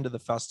very end of the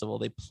festival.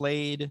 They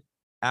played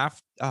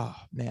after. Oh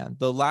man,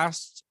 the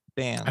last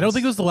band. I don't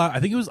think it was the last.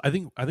 I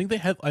think they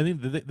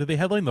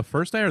headlined the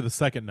first night or the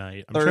second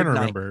night. I'm trying to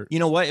remember. You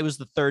know what? It was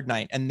the third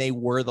night, and they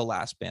were the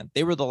last band.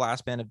 They were the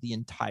last band of the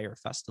entire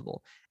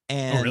festival.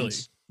 And oh, really?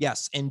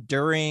 Yes, and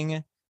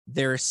during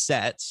their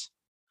set,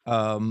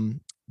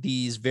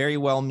 these very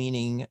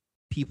well-meaning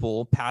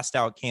people passed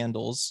out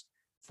candles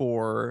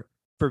for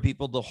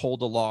people to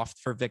hold aloft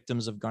for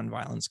victims of gun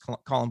violence.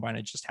 Columbine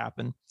had just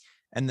happened,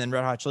 and then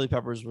Red Hot Chili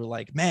Peppers were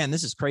like, "Man,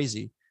 this is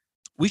crazy.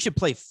 We should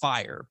play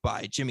Fire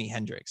by Jimi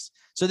Hendrix."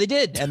 So they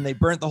did, and they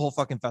burnt the whole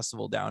fucking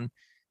festival down.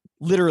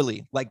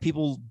 Literally, like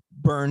people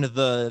burned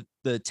the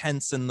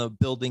tents and the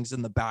buildings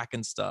in the back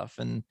and stuff,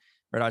 and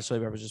Red Hot Chili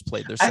Peppers just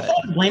played their set. I feel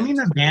like blaming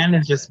the band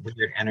is just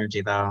weird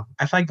energy, though.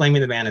 I feel like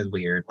blaming the band is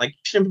weird. Like, you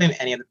shouldn't blame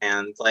any of the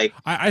bands. Like,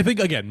 I think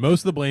again,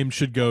 most of the blame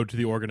should go to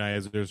the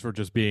organizers for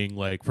just being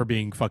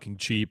fucking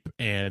cheap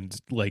and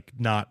like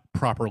not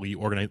properly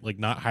organized, like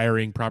not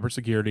hiring proper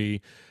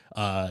security,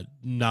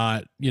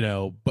 not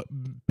but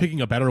picking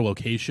a better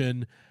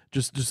location.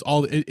 Just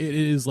all it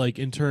is like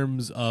in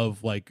terms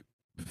of like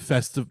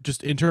festive,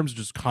 just in terms of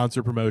just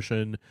concert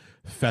promotion,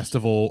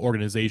 festival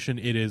organization,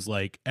 it is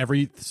like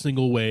every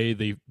single way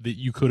that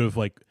you could have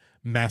like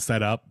messed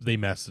that up, they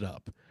messed it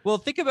up. Well,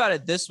 think about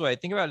it this way.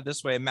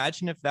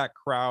 Imagine if that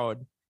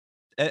crowd,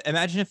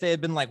 imagine if they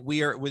had been like,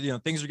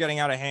 things are getting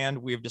out of hand,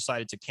 we've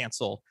decided to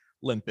cancel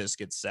Limp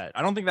Bizkit's set.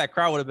 I don't think that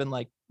crowd would have been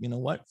like, you know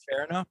what,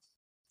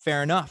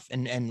 fair enough,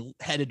 and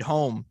headed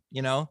home.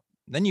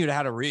 Then you'd have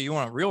had a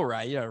real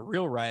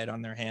riot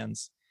on their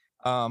hands.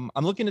 I'm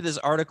looking at this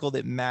article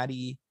that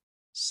Maddie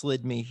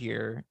slid me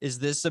here. Is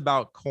this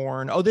about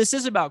Korn? Oh, this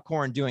is about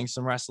Korn doing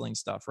some wrestling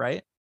stuff,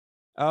 right?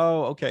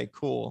 Oh, okay,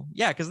 cool.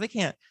 Yeah, because they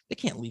can't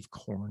leave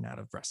Korn out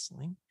of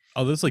wrestling.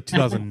 Oh, this is like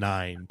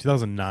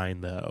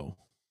 2009 though.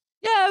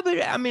 Yeah,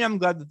 but I mean, I'm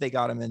glad that they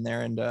got him in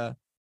there, and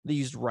they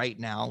used Right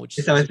Now, which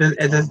so is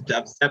this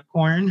dubstep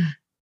Korn?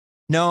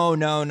 No,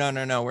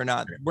 we're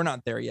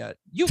not there yet.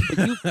 You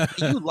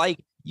like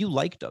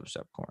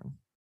dubstep Korn.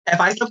 If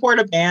I support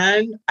a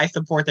band, I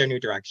support their new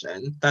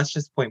direction. That's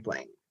just point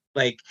blank.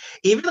 Like,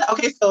 even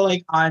so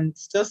like on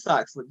Still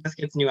Sucks,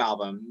 Bizkit's new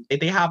album,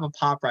 they have a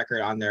pop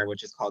record on there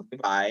which is called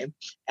Goodbye,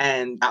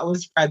 and that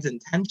was Fred's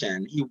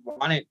intention. He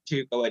wanted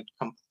to go a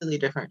completely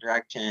different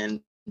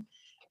direction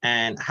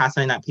and have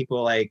something that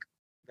people like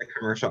the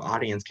commercial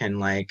audience can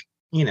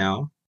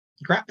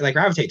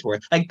gravitate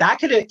towards. Like that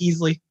could have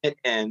easily fit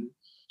in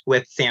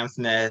with Sam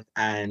Smith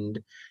and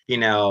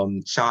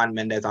Shawn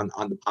Mendes on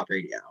the pop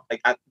radio.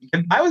 Like that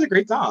was a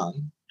great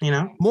song.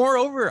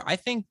 Moreover, I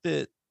think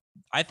that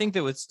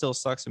with Still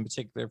Sucks in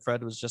particular,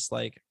 Fred was just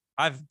like,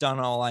 I've done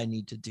all I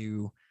need to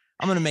do.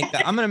 I'm gonna make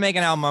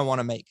an album I want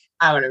to make.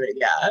 Yeah.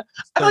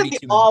 I feel like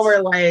they all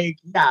were like,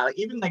 yeah, like,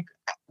 even like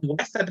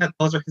West said that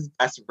those were his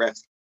best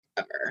riffs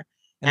ever.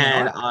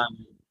 And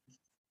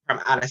from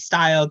Out of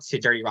Style to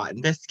Dirty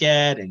Rotten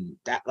Biscuit, and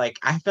that, like,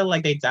 I feel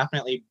like they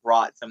definitely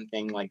brought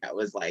something like that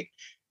was like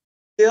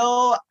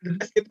still the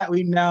Biscuit that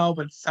we know,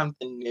 but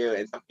something new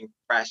and something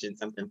fresh and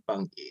something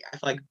funky. I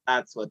feel like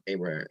that's what they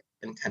were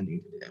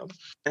intending to do.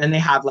 And then they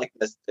have like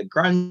the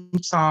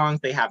grunge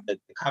songs. They have the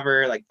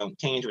cover like Don't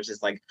Change, which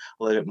is like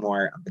a little bit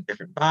more of a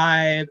different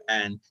vibe.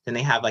 And then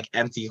they have like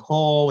Empty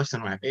Hole, which is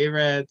one of my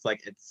favorites.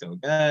 Like, it's so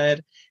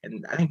good.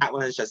 And I think that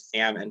one is just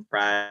Sam and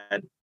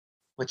Fred,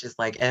 which is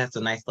like, it's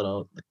a nice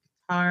little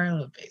guitar, a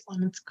little bass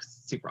line. It's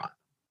super awesome.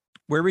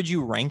 Where would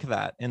you rank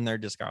that in their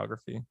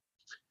discography?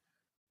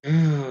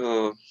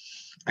 Ooh,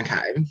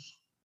 okay.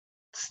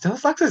 Still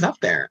Sucks is up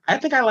there. I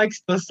think I like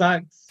Still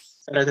Sucks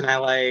better than I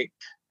like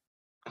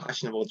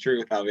Questionable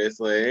Truth,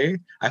 obviously.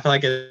 I feel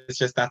like it's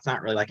just, that's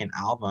not really like an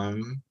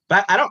album.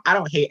 But I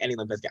don't hate any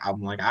Limp Bizkit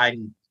album. Like, I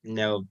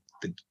know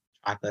the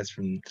track list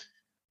from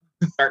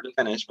start to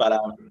finish, but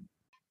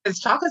it's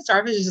Chocolate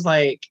Starfish is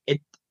like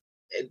it's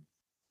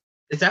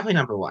definitely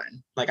number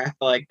one. Like, I feel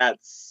like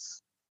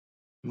that's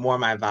more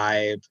my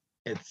vibe.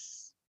 Do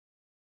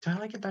I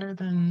like it better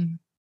than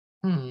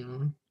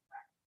So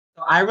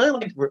I really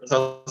like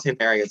Results May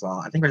Vary as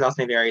well. I think Results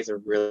May Vary is a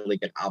really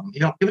good album.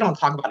 People don't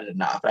talk about it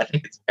enough, but I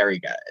think it's very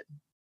good.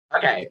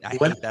 Okay. I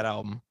hate that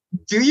album.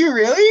 Do you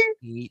really?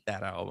 I hate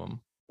that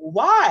album.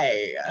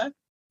 Why?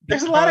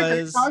 There's a lot of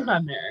good songs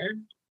on there.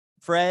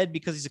 Fred,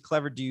 because he's a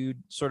clever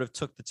dude, sort of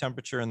took the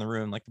temperature in the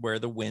room, like where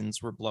the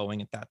winds were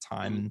blowing at that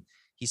time. And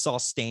he saw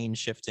Stain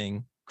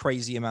shifting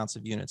crazy amounts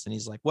of units. And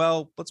he's like,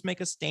 well, let's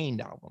make a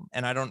Stained album.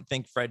 And I don't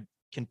think Fred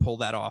can pull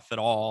that off at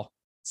all.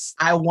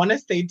 I want to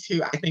say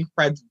too, I think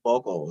Fred's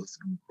vocals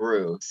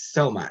grew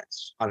so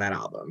much on that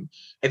album.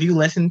 If you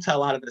listen to a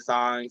lot of the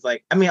songs,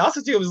 like, I mean,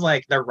 also too, it was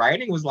like the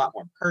writing was a lot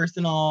more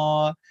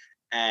personal,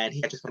 and he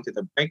had just went through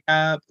the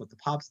breakup with the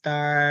pop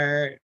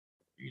star,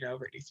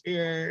 Britney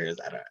Spears.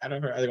 I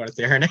don't really want to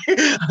say her name.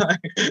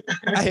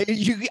 I think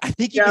you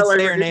could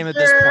say her name at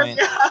this point.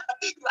 I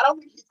don't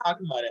think he's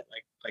talking about it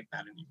like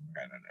that anymore.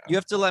 I don't know. You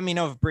have to let me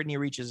know if Britney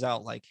reaches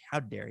out. Like,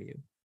 how dare you?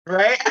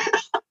 Right?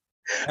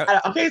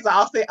 Okay, so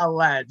I'll say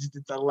alleged.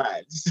 It's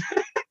alleged.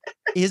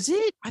 Is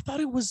it? I thought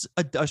it was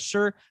a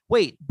sure.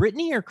 Wait,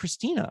 Britney or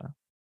Christina?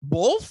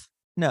 Both?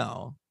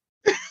 No.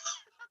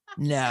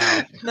 No.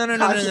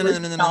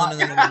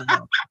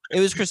 It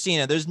was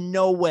Christina. There's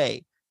no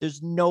way.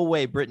 There's no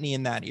way Britney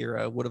in that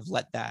era would have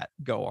let that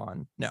go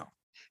on. No.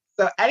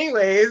 So,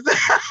 anyways, no,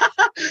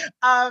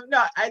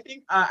 I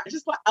think I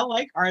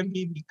like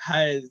R&B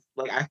because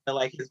I feel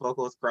like his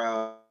vocals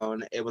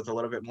grown. It was a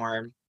little bit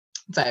more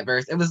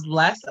diverse. It was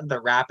less of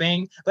the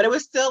rapping, but it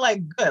was still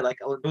good. Like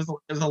it was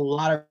a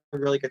lot of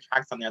really good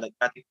tracks on there. Like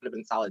I think could have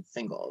been solid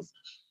singles.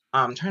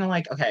 I'm trying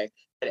to okay.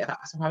 If I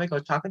should probably go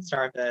Chocolate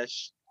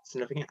Starfish,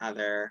 Significant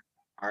Other,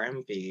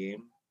 R&B.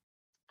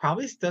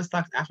 Probably still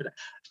sucks after that.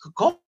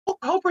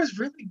 Cobra is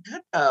really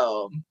good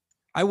though.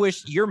 I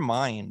wish your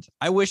mind.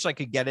 I wish I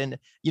could get into.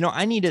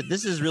 I need it.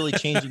 This is really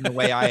changing the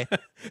way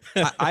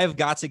I've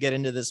got to get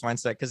into this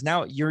mindset because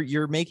now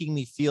you're making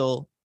me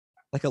feel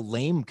like a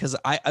lame because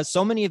I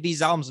so many of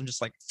these albums I'm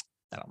just like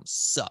that album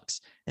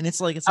sucks and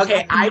it's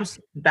okay.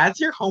 That's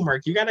your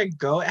homework. You gotta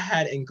go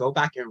ahead and go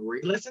back and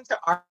re-listen to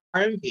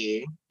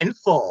R&B in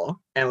full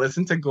and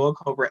listen to Gold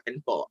Cobra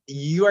in full.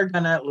 You are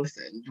gonna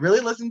really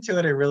listen to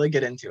it and really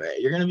get into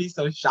it. You're gonna be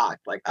so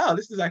shocked, like, oh,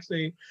 this is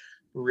actually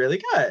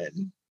really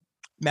good.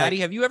 Maddie,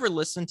 have you ever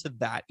listened to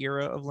that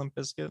era of Limp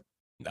Bizkit?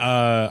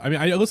 I mean,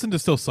 I listened to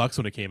Still Sucks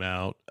when it came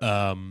out.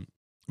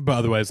 But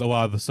otherwise, a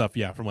lot of the stuff,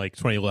 from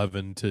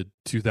 2011 to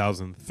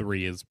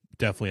 2003 is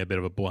definitely a bit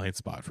of a blind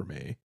spot for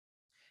me.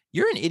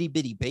 You're an itty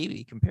bitty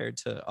baby compared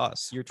to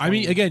us. You're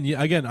 20. I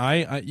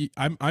mean,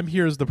 I'm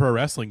here as the pro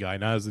wrestling guy,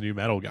 not as the new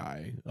metal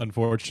guy.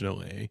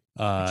 Unfortunately,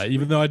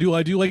 even though I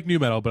do like new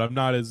metal, but I'm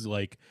not as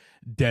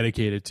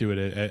dedicated to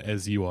it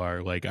as you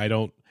are. Like I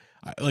don't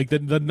like the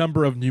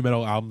number of new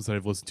metal albums that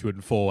I've listened to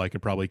in full. I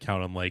could probably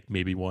count on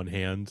maybe one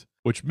hand,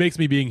 which makes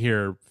me being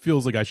here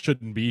feels like I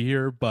shouldn't be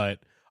here, but.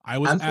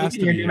 I'm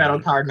taking your new metal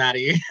card,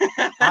 Maddie.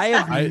 I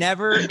have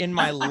never in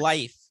my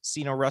life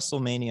seen a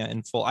WrestleMania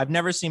in full. I've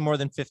never seen more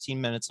than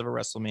 15 minutes of a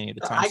WrestleMania at a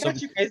time. I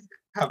got you guys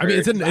covered. I mean,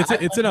 it's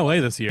in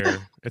LA this year.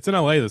 It's in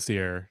LA this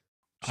year.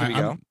 Should we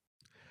go?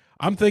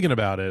 I'm thinking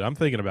about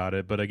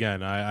it. But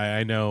again,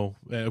 I know,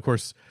 of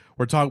course,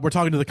 we're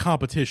talking to the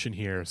competition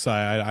here, so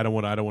I don't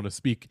want to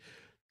speak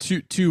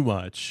too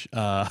much.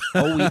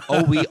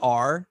 We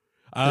are.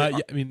 Yeah,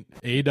 I mean,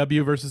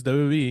 AEW versus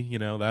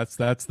WWE. That's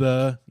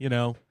the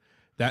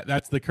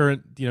That's the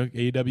current,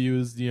 AEW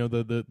is,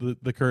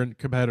 the current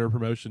competitor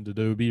promotion to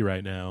WWE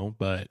right now.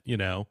 But,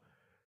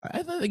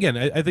 I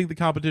think the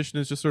competition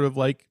is just sort of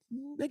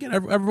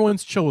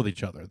everyone's chill with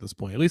each other at this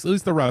point. At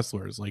least the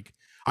wrestlers.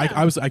 I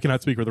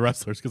cannot speak for the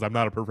wrestlers because I'm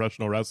not a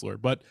professional wrestler.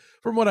 But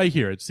from what I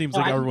hear, it seems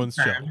like everyone's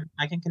chill.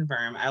 I can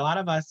confirm. A lot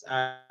of us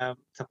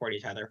support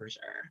each other for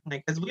sure.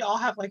 Because we all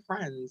have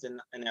friends in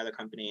the other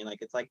company.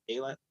 It's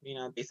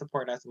they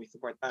support us and we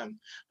support them.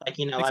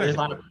 Exactly. There's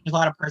a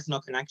lot of personal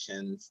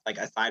connections.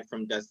 Aside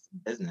from just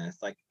business,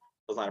 there's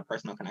a lot of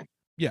personal connections.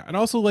 Yeah, and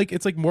also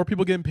it's more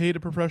people getting paid to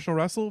professional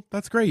wrestle.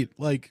 That's great.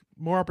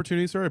 More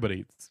opportunities for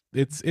everybody.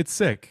 It's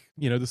sick,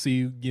 to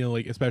see,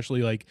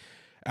 especially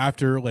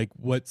after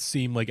what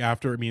seemed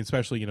after,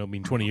 especially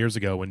 20 years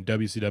ago when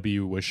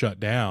WCW was shut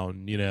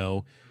down,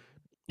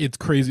 it's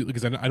crazy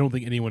because I don't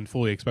think anyone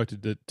fully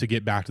expected to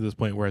get back to this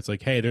point where it's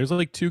hey, there's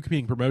two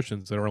competing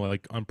promotions that are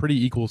on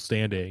pretty equal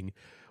standing,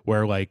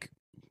 where a lot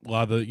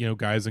of the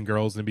guys and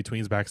girls in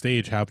betweens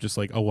backstage have just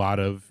a lot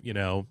of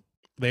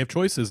they have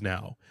choices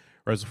now.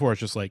 Whereas before it's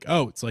just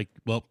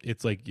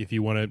if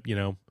you want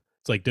to,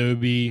 it's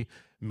WB,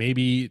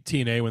 maybe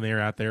TNA when they were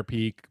at their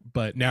peak,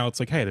 but now it's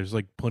hey, there's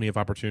plenty of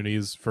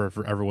opportunities for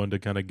everyone to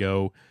kind of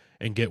go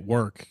and get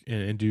work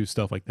and do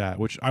stuff like that,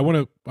 which I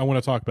want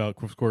to talk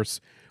about. Of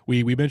course,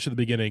 we mentioned at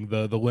the beginning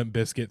the Limp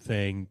Bizkit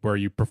thing where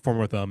you perform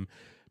with them.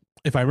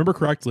 If I remember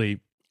correctly,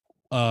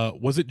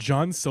 was it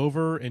John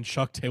Silver and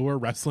Chuck Taylor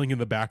wrestling in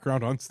the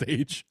background on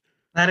stage?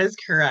 That is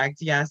correct.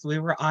 Yes, we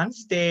were on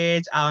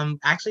stage.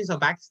 Actually, so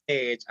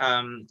backstage,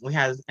 we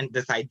had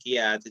this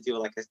idea to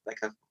do a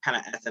kind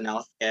of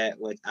SNL skit,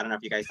 which I don't know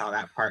if you guys saw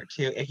that part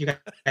too. If you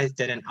guys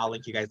didn't, I'll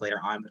link you guys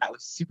later on. But that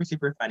was super,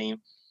 super funny. And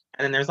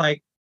then there was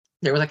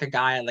a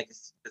guy at a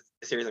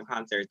series of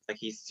concerts.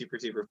 He's super,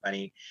 super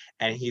funny,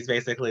 and he's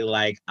basically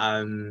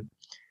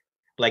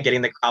like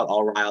getting the crowd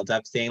all riled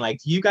up, saying like,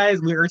 "Do you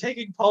guys? We were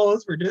taking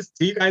polls for just.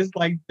 Do you guys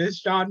like this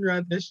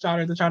genre, this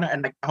genre, this genre?"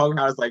 And like the whole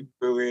crowd was like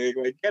booing,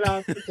 like, "Get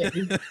off the stage!"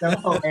 It's so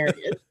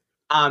hilarious.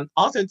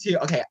 Also too,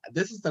 okay,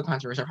 this is so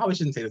controversial. I probably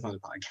shouldn't say this on the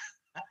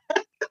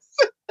podcast.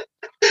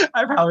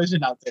 I probably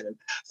should not say this.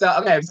 So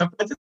okay, so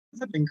Fred did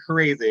something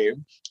crazy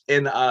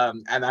in at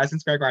Madison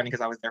Square Garden because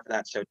I was there for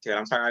that show too. And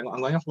I'm sorry, I'm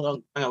going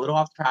a little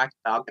off track,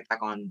 but I'll get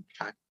back on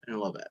track in a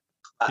little bit.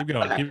 Keep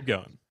going, okay. keep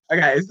going.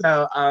 Okay,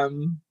 so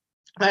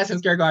Madison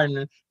Square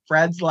Garden,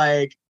 Fred's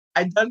like,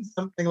 I done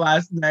something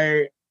last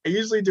night. I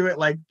usually do it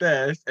like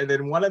this, and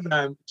then one of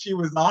them, she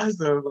was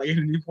awesome, like,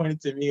 and he pointed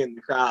to me in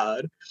the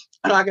crowd.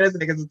 I'm not gonna say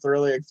because it's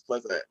really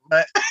explicit,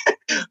 but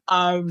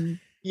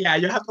yeah,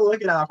 you have to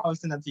look it up. I'll probably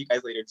send that to you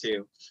guys later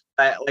too.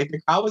 But like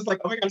the crowd was like,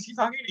 "Oh my god, is he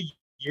talking to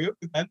you?"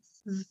 That's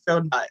so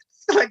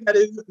nuts. Like that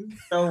is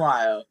so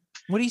wild.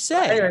 What did he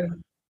say? Anyway,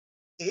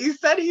 he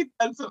said he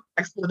done some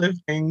expletive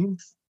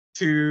things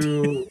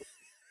to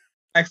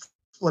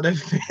expletive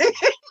things.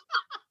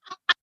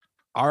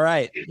 All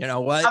right, you know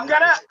what? I'm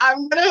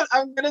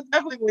gonna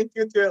definitely link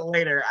you to it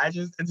later. It's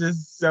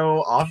just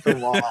so off the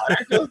wall.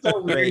 I feel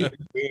so weird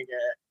seeing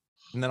it.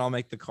 And then I'll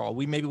make the call.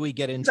 Maybe we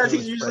get into Because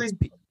it. he usually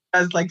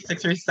has like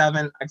 6 or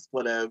 7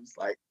 expletives,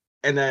 like,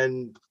 and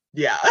then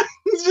yeah,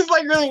 it's just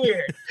like really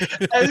weird.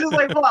 And it's just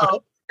like,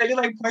 wow. And he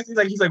like points,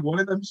 he's like, one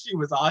of them, she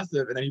was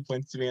awesome, and then he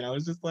points to me, and I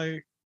was just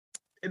like,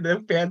 and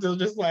the fans were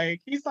just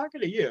like, he's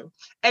talking to you.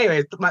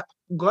 Anyways,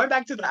 going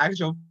back to the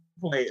actual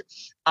point,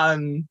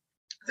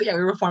 so yeah,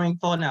 we were performing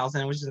Full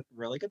Nelson, which is a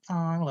really good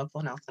song. I love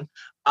Full Nelson.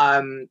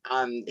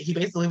 He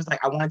basically was like,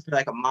 I wanted to be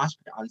like a mosh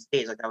pit on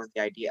stage, like that was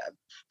the idea.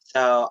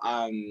 So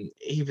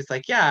he was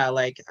like, yeah,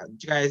 like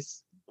you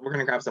guys, we're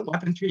gonna grab some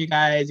weapons for you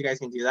guys. You guys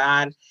can do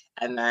that,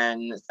 and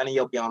then Sonny,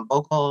 you'll be on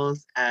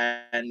vocals,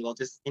 and we'll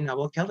just,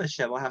 we'll kill this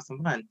shit. We'll have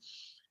some fun.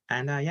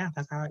 And yeah,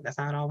 that's how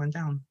it all went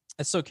down.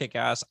 It's so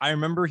kick-ass. I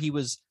remember he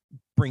was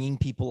bringing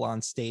people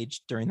on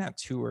stage during that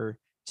tour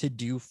to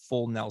do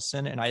Full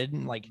Nelson, and I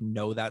didn't like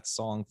know that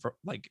song for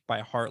like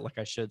by heart like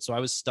I should. So I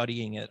was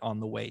studying it on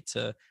the way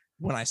to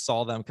when I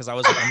saw them because I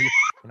was like,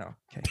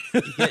 okay,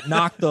 you get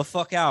knocked the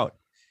fuck out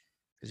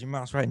because your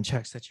mom's writing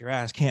checks that your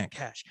ass can't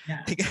cash.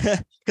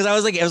 Because I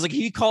was like,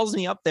 he calls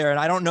me up there and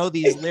I don't know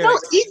these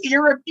lyrics. So easy.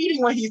 You're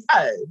repeating what he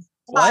says.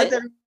 Why is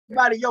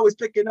everybody always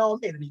picking on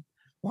me?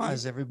 Why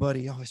is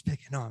everybody always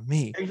picking on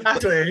me?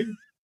 Exactly.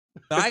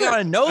 But I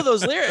gotta know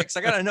those lyrics.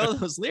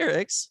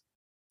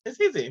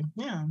 It's easy.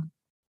 Yeah.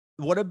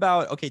 What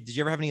about, okay, did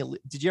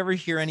you ever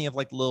hear any of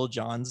like Lil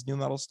Jon's new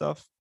metal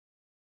stuff?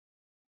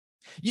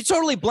 You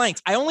totally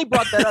blanked. I only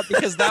brought that up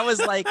because that was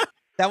like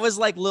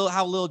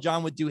how Lil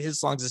Jon would do his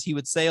songs is he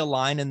would say a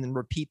line and then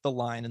repeat the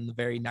line in the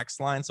very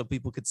next line so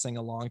people could sing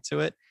along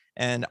to it.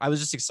 And I was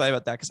just excited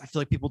about that because I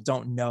feel like people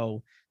don't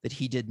know that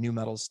he did new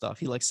metal stuff.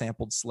 He like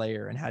sampled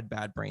Slayer and had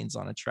Bad Brains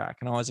on a track.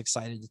 And I was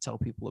excited to tell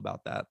people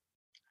about that.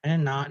 I did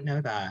not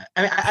know that.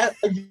 I mean, I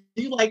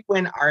do like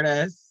when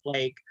artists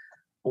like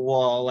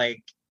will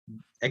like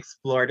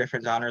explore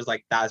different genres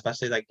like that,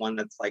 especially like one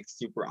that's like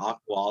super off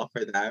wall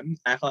for them.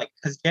 And I feel like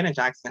because Janet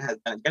Jackson has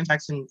done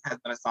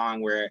a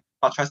song where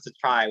called Trust to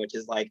Try, which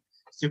is like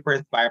super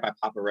inspired by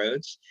Papa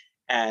Roach.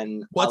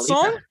 And what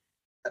song?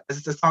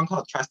 It's a song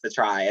called Trust to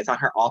Try. It's on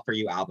her All For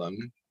You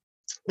album.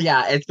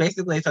 Yeah, it's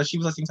basically, so she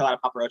was listening to a lot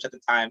of Papa Roach at the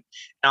time.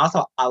 And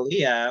also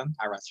Aaliyah,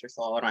 I rest her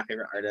soul, one of my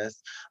favorite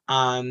artists.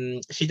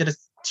 She did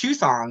 2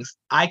 songs.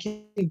 I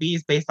Can Be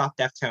is based off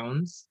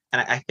Deftones.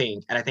 And I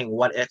think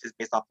What If is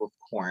based off of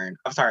Korn.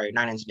 I'm sorry,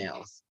 9 Inch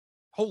Nails.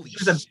 Holy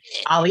shit.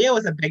 Aaliyah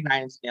was a big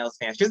 9 Inch Nails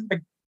fan. She was a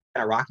big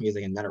fan of rock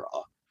music in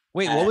general.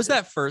 Wait, what was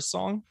that first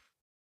song?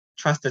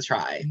 Trust to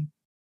Try.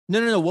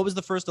 No. What was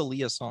the first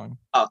Aaliyah song?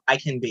 Oh, I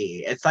Can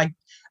Be. It's like,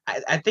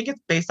 I think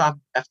it's based off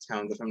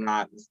Deftones, if I'm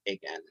not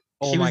mistaken.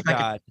 Oh my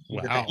God.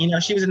 Wow.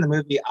 She was in the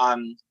movie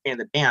in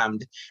The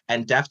Damned,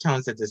 and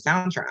Deftones did the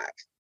soundtrack.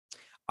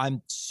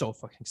 I'm so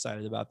fucking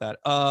excited about that.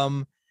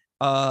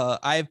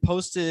 I've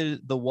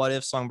posted the What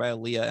If song by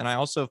Aaliyah, and I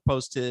also have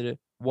posted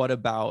What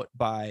About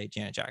by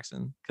Janet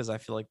Jackson because I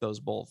feel like those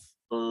both.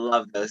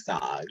 Love those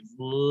songs.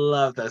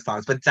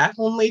 But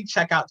definitely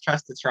check out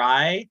Trust to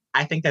Try.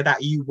 I think that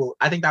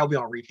will be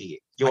on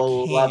repeat.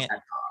 You'll love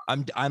that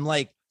song. I'm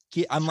like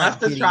Trust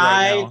to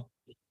Try right now.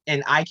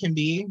 And I Can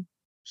Be,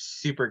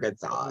 super good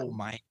song. Oh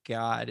my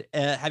God.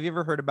 Have you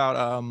ever heard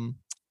about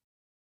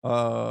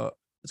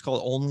it's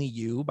called Only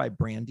You by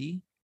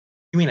Brandy?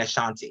 You mean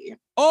Ashanti?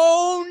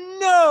 Oh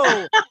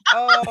no!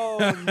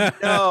 Oh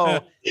no!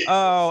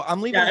 Oh,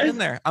 I'm leaving it in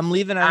there. I'm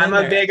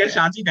a big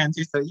Ashanti fan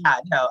too. So yeah,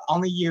 no,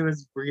 Only You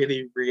is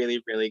really,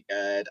 really, really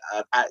good.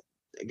 That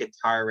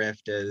guitar riff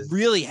is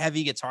really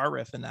heavy guitar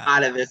riff in that.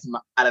 Out of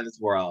this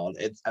world.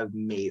 It's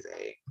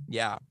amazing.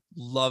 Yeah,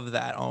 love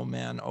that. Oh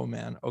man.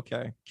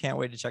 Okay, can't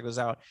wait to check those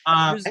out.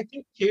 I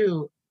think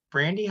too,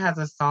 Brandy has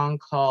a song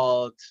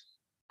called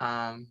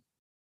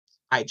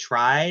I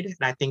Tried, and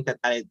I think that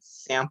it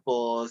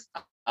samples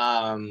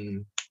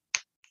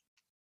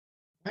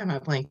why am I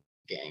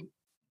blanking?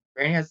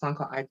 Brandy has a song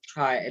called I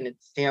Tried, and it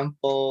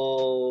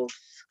samples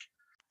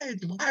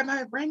Why am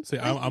I brain? See,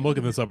 I'm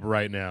looking this up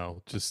right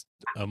now. Just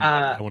Uh,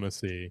 I want to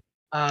see.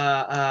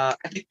 I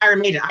think Iron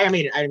Maiden. Iron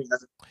Maiden. Iron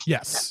Maiden.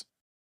 Yes.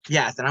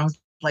 Yes, and I was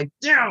like,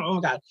 damn! Oh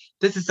my god,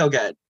 this is so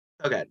good,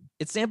 so good.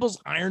 It samples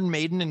Iron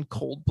Maiden and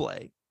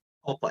Coldplay.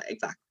 Coldplay,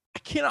 exactly. I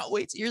cannot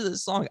wait to hear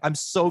this song. I'm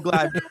so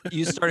glad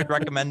you started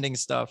recommending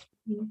stuff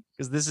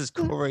because this is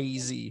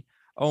crazy.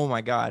 Oh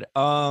my god.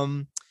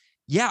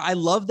 Yeah, I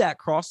love that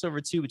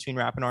crossover too between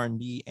rap and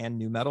R&B and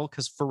new metal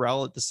because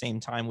Pharrell at the same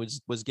time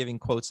was giving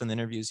quotes in the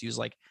interviews. He was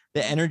like,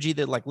 the energy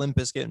that like Limp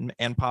Bizkit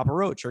and Papa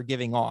Roach are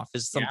giving off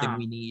is something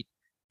we need.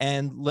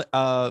 And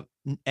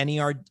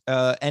NERD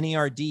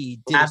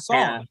did a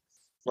song.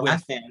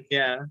 Lap dance,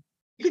 yeah.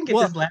 You can get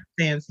this lap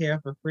dance here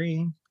for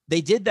free.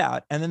 They did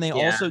that, and then they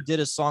also did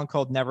a song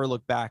called "Never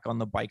Look Back" on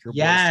the Biker Boys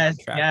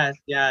soundtrack.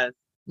 Yes.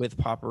 With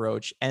Papa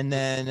Roach, and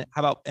then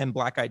how about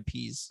Black Eyed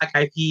Peas? Black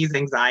Eyed Peas,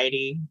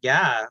 Anxiety,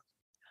 yeah.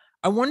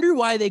 I wonder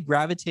why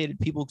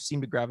people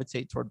seem to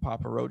gravitate toward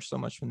Papa Roach so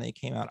much when they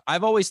came out.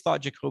 I've always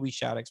thought Jacoby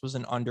Shaddix was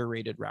an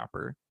underrated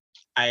rapper.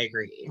 I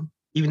agree,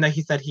 even though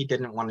he said he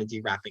didn't want to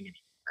do rapping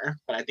anymore,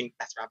 but I think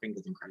that's rapping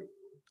was incredible.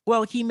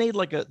 Well, he made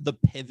like the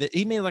pivot.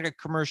 He made like a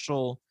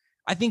commercial.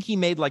 I think he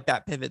made like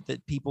that pivot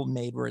that people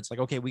made where it's like,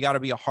 okay, we got to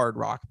be a hard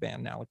rock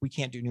band now. Like we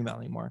can't do new metal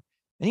anymore.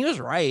 And he was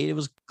right. It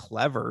was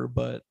clever,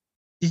 but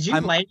did you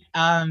like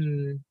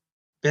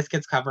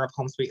Biscuit's cover of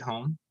Home Sweet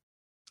Home?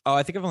 Oh,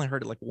 I think I've only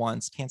heard it like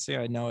once. Can't say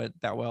I know it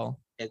that well.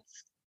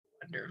 It's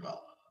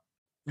wonderful.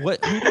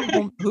 What?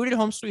 Who did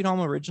Home Sweet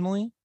Home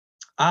originally?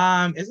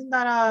 Isn't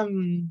that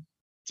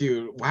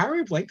dude? Why are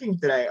we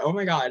blanking today? Oh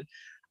my god.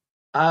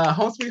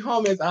 Home Sweet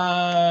Home is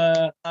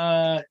what's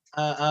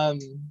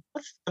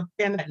the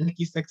band that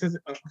Nikki Sixx is?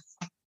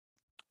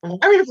 Why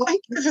are we blanking?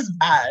 This is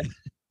bad.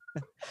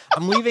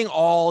 I'm leaving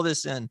all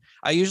this in.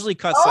 I usually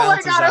cut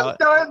silences out. I'm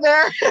so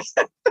embarrassed.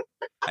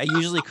 I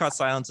usually cut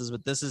silences,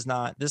 but this is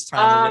not. This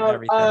time we're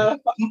getting everything.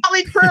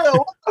 Molly Crew.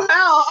 What the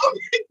hell? Oh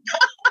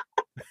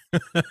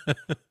my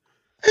god.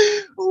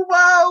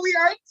 Wow, we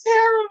are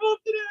terrible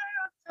today.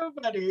 So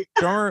funny.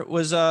 Drummer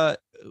was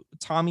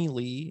Tommy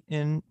Lee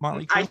in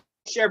Motley Crue. I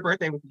share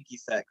birthday with Nikki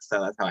Sixx,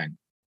 so that's how I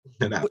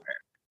know that.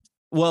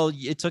 Well,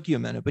 it took you a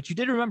minute, but you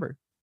did remember.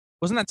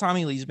 Wasn't that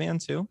Tommy Lee's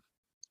band too?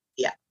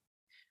 Yeah.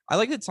 I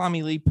like that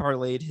Tommy Lee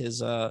parlayed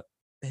his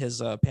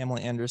Pamela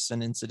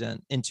Anderson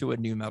incident into a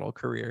new metal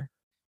career.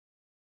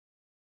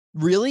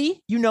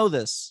 Really? You know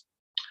this?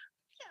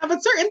 Yeah,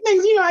 but certain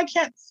things, I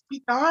can't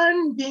speak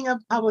on being a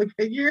public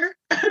figure.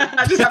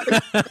 I just have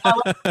to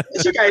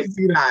let you guys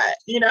do that,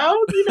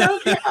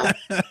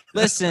 Yeah.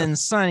 Listen,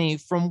 Sonny,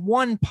 from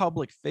one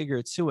public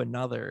figure to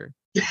another,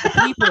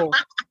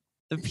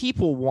 the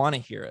people want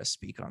to hear us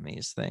speak on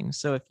these things.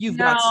 So if you've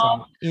got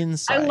some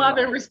insight, I love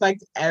and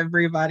respect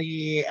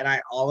everybody, and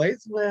I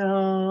always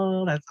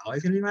will. That's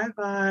always gonna be my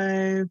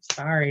vibe.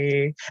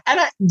 Sorry, and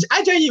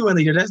I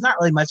genuinely do. There's not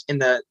really much in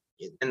the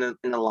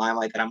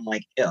limelight that I'm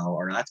like ill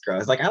or that's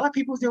gross. Like I let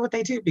people do what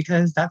they do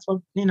because that's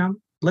what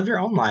live your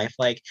own life.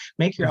 Like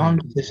make your own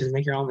decisions,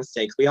 make your own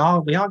mistakes. We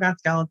all got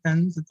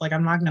skeletons. It's like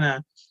I'm not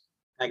gonna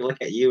like look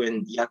at you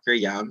and yuck your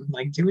yum.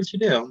 Like do what you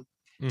do.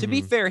 To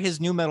be fair,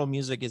 his new metal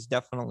music is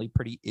definitely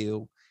pretty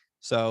ew.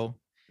 So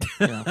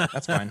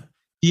that's fine.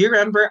 Do you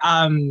remember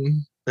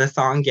the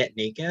song Get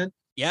Naked?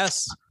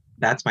 Yes.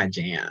 That's my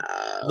jam.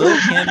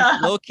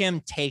 Lil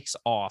Kim takes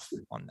off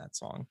on that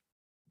song.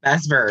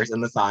 Best verse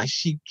in the song.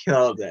 She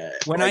killed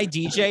it. When I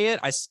DJ it,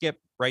 I skip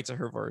right to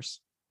her verse.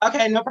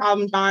 Okay, no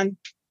problem, John.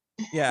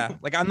 Yeah.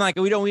 Like I'm like,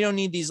 we don't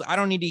need these. I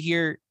don't need to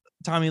hear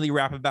Tommy Lee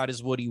rap about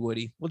his Woody.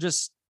 We'll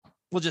just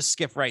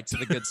skip right to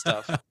the good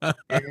stuff.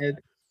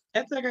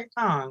 It's a great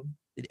song.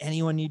 Did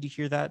anyone need to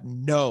hear that?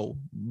 No,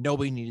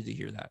 nobody needed to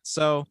hear that.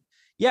 So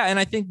yeah, and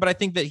I think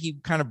that he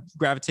kind of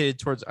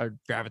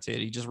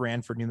he just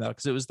ran for new metal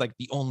because it was like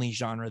the only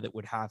genre that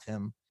would have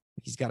him.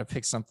 He's got to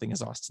pick something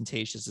as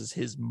ostentatious as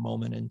his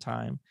moment in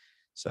time.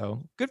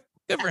 So good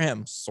for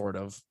him, sort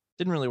of.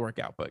 Didn't really work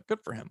out, but good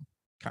for him,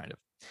 kind of.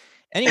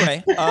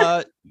 Anyway,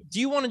 do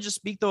you want to just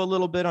speak though a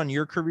little bit on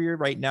your career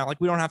right now? Like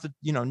we don't have to,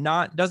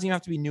 doesn't even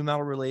have to be new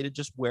metal related,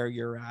 just where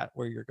you're at,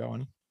 where you're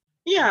going.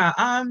 Yeah.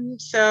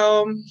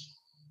 So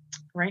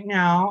right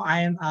now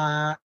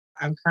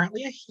I'm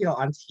currently a heel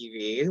on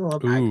TV, a little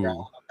bad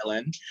girl, a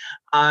villain.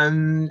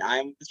 I'm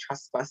the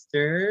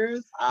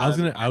Trustbusters. I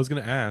was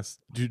gonna ask,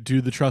 do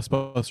the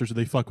Trustbusters, do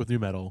they fuck with new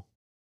metal?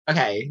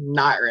 Okay,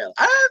 not really.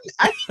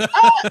 I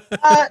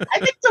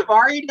think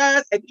Davari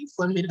does. I think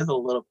Slimmy does a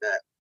little bit.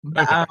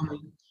 But,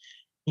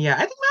 yeah,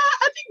 I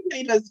think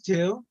they does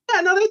too. Yeah,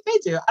 no, they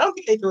do. I don't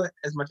think they do it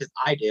as much as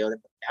I do.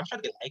 I'm sure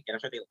they like it. I'm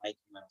sure they like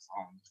metal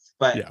songs.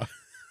 But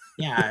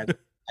yeah,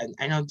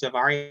 I know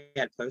Davari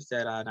had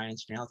posted 9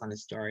 Inch Nails on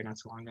his story not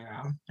too long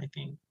ago. I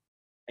think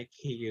like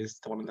he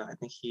used one of the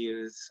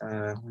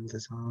one of the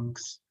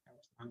songs.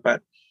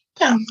 But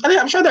yeah,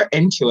 I'm sure they're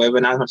into it,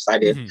 but not as much as I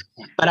did.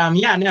 Mm-hmm. But so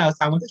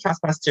I went to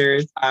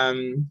Trustbusters.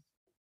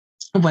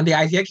 When the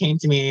idea came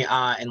to me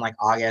in like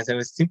August, it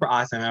was super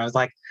awesome. I was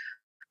like,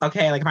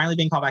 okay, like finally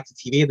being called back to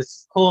TV. This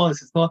is cool. And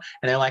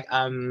they're like,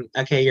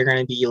 okay, you're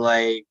gonna be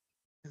like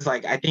It's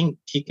like I think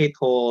TK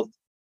told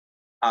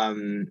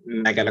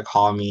Mega to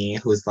call me,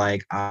 who's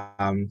like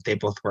they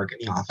both work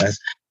in the office,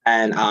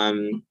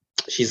 and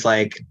she's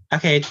like,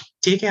 okay,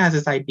 TK has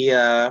this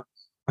idea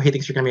where he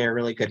thinks you're gonna be a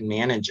really good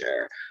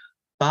manager,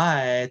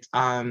 but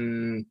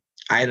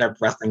I ended up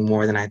wrestling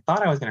more than I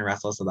thought I was gonna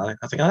wrestle, so that I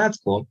was like, oh, that's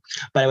cool.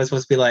 But it was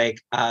supposed to be like,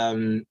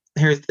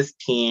 here's this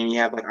team. You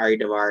have like Ari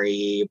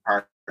Davari,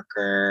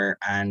 Parker,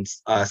 and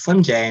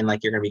Slim J, and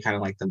like you're gonna be kind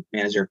of like the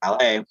manager of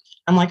ballet.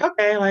 I'm like,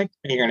 okay, like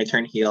and you're gonna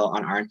turn heel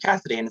on Orange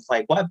Cassidy, and it's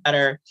like, what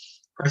better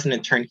person to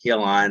turn heel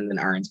on than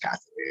Orange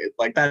Cassidy? It's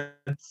like that's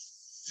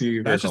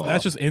super cool.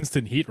 That's just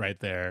instant heat right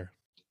there.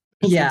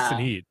 It's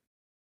instant heat.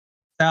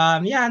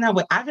 Yeah, no,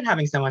 but I've been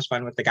having so much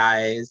fun with the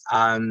guys.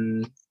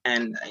 And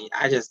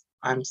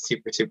I'm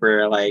super,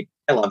 super like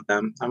I love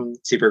them. I'm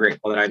super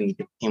grateful that I can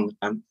team with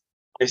them.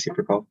 They're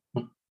super cool.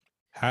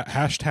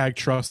 Hashtag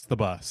trust the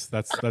bus.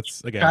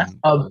 That's again.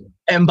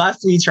 And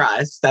bus we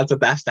trust. That's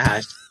what that's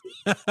the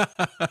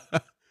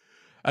hashtag.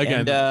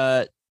 Again,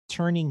 and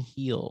turning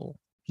heel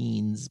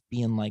means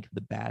being like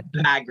the bad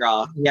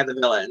girl. Yeah, the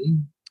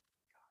villain.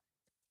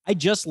 I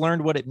just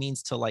learned what it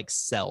means to like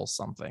sell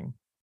something.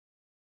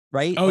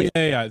 Right? Oh like,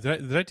 yeah.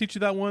 Did I teach you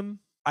that one?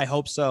 I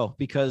hope so,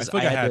 because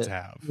I had to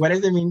have. What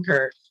does it mean,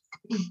 Kurt?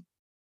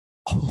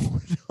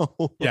 Oh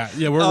no. Yeah.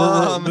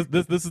 We're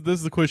this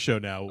is the quiz show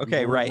now.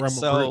 Okay, right.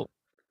 So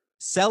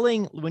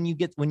selling, when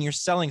you're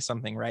selling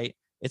something, right?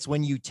 It's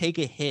when you take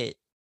a hit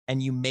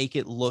and you make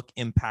it look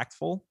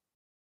impactful.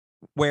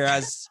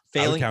 Whereas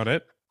failing, I would count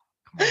it.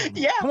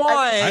 Yeah, come on.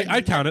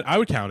 I count it. I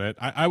would count it.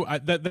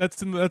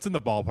 That's in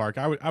the ballpark.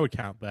 I would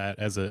count that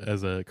as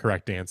a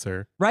correct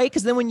answer. Right?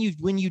 Because then when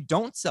you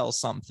don't sell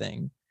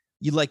something,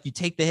 you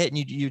take the hit and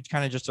you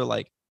kind of just are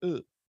like,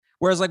 ugh.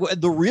 Whereas like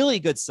the really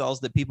good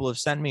sells that people have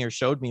sent me or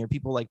showed me are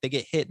people like they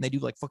get hit and they do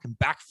like fucking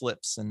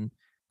backflips and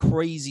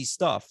crazy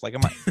stuff. Like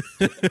I'm like,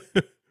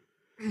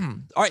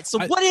 all right. So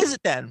what is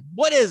it then?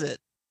 What is it?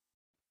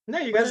 No,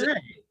 you guys are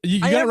right. You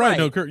got it right.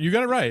 No, Kurt, you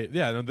got it right.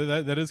 Yeah, no,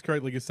 that is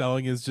correct. Like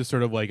selling is just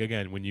sort of like,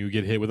 again, when you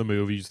get hit with a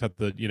move, you just have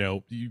to,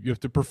 you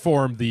have to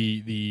perform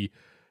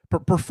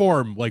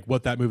perform like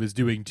what that move is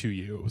doing to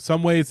you.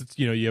 Some ways it's,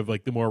 you have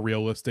like the more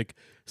realistic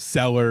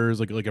sellers,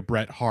 like a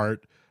Bret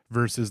Hart,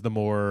 versus the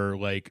more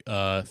like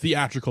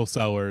theatrical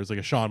sellers, like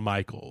a Shawn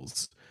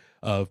Michaels,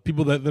 of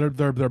people that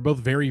are both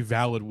very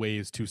valid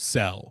ways to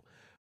sell,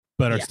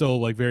 but are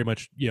still like very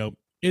much,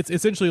 it's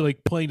essentially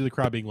like playing to the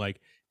crowd, being like,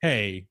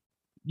 hey,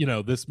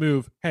 this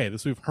move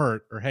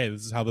hurt, or hey,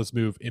 this is how this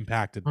move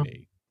impacted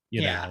me.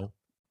 You know,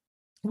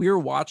 we were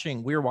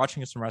watching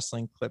some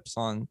wrestling clips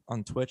on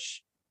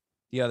Twitch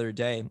the other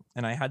day,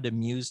 and I had to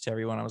muse to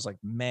everyone. I was like,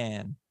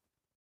 man,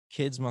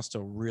 kids must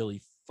have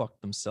really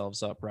fucked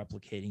themselves up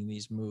replicating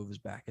these moves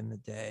back in the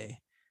day.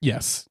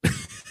 Yes.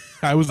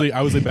 I was a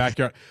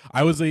backyard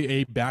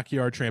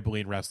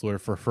trampoline wrestler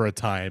for a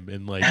time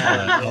in like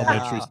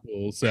elementary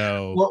school.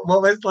 So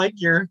what was like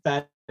your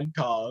fed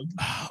called?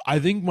 I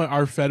think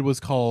our fed was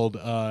called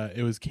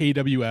it was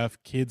KWF,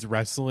 Kids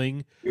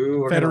Wrestling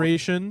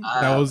Federation.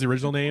 That was the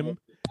original name.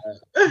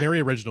 Very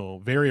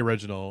original.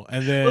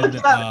 And then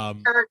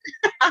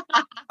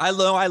I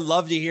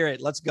love to hear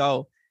it. Let's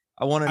go.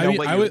 I want to know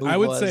what your move I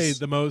would was. say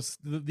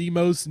the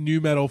most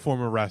new metal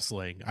form of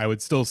wrestling, I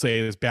would still say,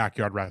 is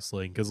backyard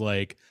wrestling, because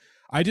like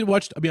I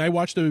watched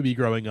WB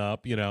growing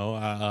up,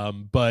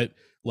 but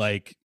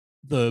like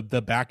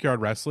the backyard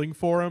wrestling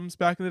forums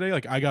back in the day,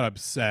 like I got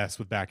obsessed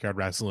with backyard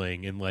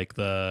wrestling in like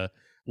the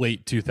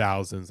late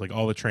 2000s, like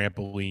all the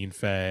trampoline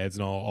feds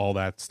and all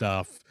that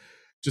stuff,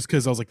 just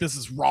because I was like, this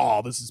is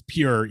raw, this is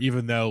pure,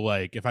 even though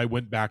like if I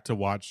went back to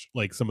watch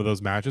like some of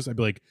those matches, I'd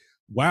be like,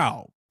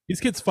 wow, these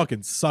kids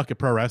fucking suck at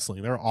pro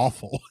wrestling. They're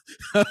awful.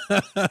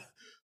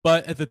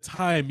 But at the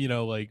time,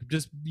 like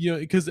just,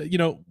 because,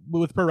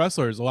 with pro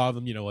wrestlers, a lot of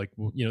them,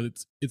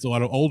 it's a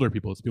lot of older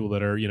people. It's people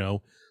that are,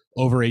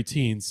 over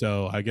 18.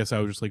 So I guess I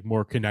was just like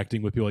more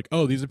connecting with people like,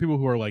 oh, these are people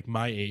who are like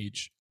my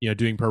age,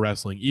 doing pro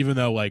wrestling, even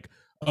though like,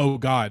 oh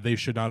God, they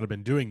should not have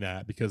been doing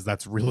that, because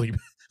that's really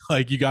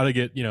like, you got to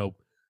get, the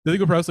thing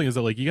with pro wrestling is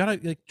that like, you got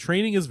to like,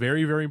 training is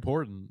very, very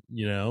important,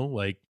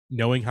 like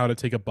knowing how to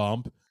take a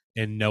bump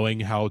and knowing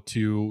how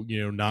to,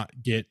 not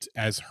get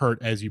as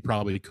hurt as you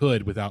probably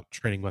could without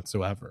training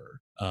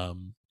whatsoever. But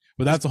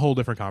that's a whole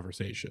different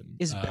conversation.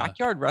 Is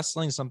backyard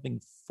wrestling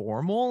something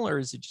formal, or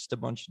is it just a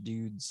bunch of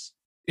dudes?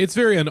 It's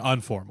very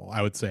unformal,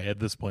 I would say, at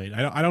this point.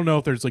 I don't know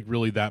if there's like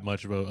really that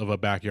much of a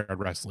backyard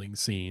wrestling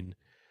scene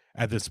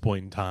at this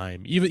point in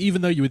time.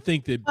 Even though you would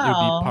think that it would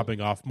be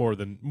popping off more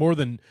than you would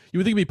think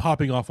it'd be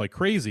popping off like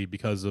crazy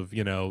because of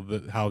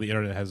how the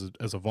internet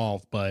has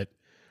evolved, but.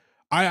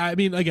 I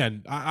mean,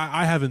 again,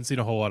 I haven't seen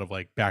a whole lot of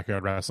like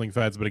backyard wrestling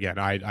feds, but again,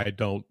 I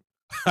don't.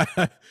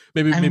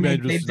 maybe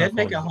they did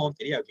make a whole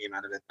video game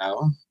out of it,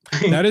 though.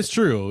 That is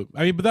true.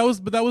 I mean, but that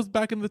was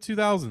back in the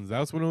 2000s. That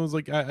was when it was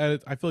like I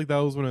feel like that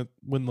was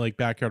when like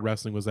backyard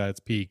wrestling was at its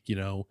peak.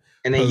 And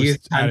they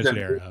used tons of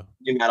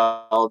new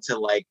metal to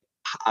like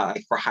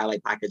for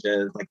highlight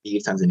packages. Like they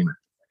used tons of new metal.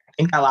 I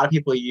think a lot of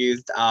people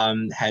used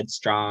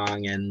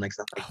Headstrong and like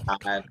stuff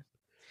like that.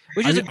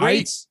 which is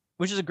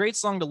a great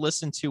song to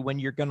listen to when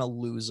you're gonna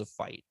lose a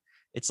fight.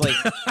 It's like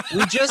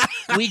we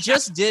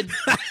just did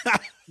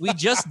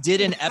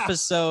an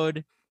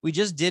episode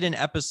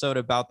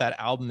about that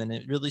album, and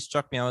it really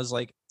struck me. I was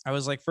like,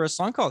 for a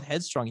song called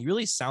Headstrong, he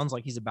really sounds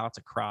like he's about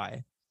to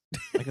cry.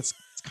 Like it's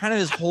kind of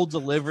his whole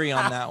delivery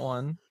on that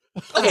one.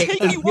 Okay, I'll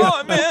take you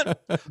on, man.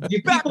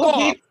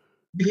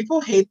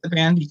 People hate the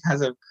band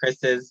because of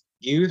Chris's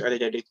views, or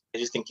they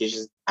just think he's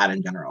just bad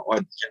in general, or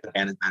just the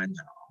band is bad in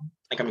general.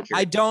 Like, I'm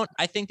curious.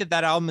 I think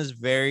that album is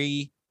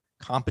very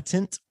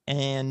competent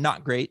and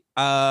not great.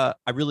 I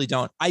really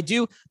don't. I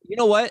do. You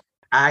know what?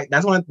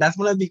 That's one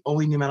of the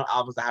only new metal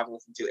albums I haven't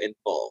listened to in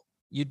full.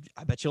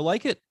 I bet you'll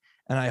like it,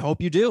 and I hope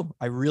you do.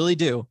 I really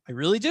do. I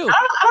really do.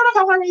 I don't know if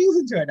I'm going to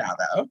listen to it now,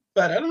 though.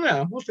 But I don't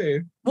know. We'll see.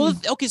 Well,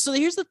 okay. So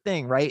here's the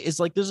thing, right? Is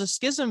like there's a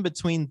schism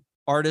between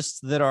artists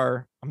that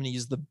are, I'm going to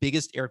use the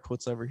biggest air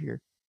quotes over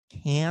here,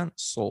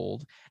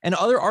 canceled, and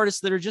other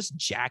artists that are just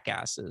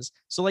jackasses.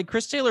 So like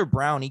Chris Taylor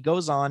Brown, he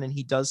goes on and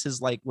he does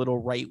his like little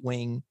right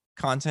wing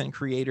content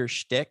creator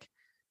shtick,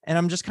 and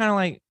I'm just kind of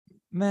like,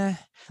 meh.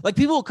 Like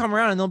people will come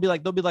around and they'll be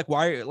like,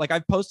 why are you, like,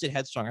 I've posted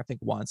Headstrong I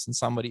think once,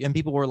 and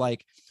people were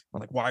like,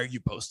 why are you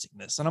posting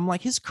this? And I'm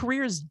like, his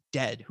career is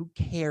dead. Who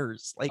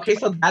cares? Like, okay,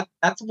 so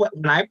that's what,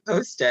 when I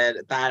posted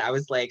that, I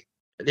was like,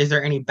 is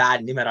there any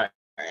bad new metal?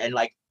 And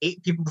like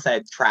 8 people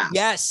said Trapped.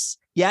 Yes.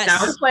 And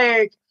I was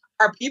like,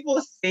 are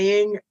people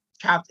saying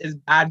Trapped is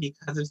bad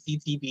because of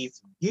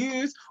CTB's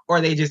views,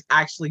 or they just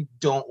actually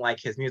don't like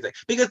his music?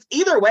 Because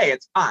either way,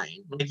 it's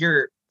fine.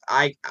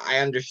 Like I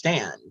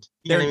understand.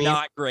 They're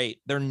not great.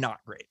 They're not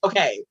great.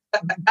 Okay,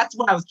 that's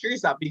what I was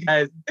curious about,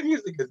 because the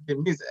music is good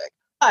music.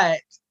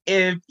 But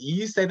if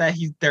you say that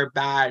they're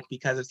bad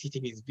because of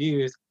CTB's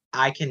views,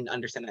 I can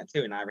understand that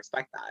too, and I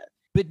respect that.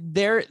 But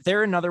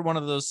they're another one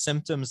of those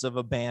symptoms of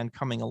a band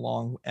coming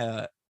along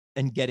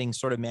and getting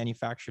sort of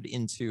manufactured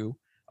into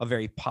a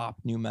very pop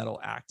new metal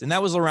act. And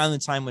that was around the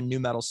time when new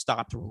metal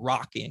stopped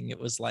rocking. It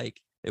was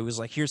like,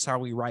 here's how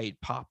we write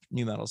pop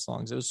new metal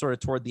songs. It was sort of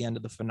toward the end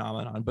of the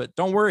phenomenon, but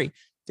don't worry,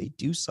 they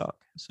do suck.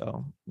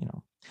 So,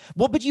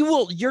 well, but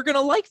you're going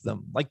to like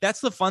them. Like, that's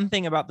the fun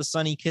thing about the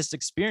Sonny Kiss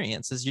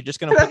experience, is you're just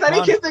going to put them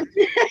on.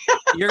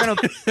 You're going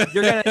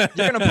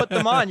to put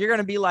them on. You're going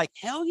to be like,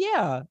 hell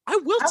yeah, I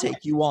will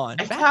take you on.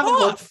 I have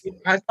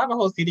a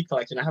whole CD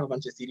collection. I have a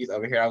bunch of CDs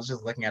over here. I was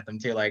just looking at them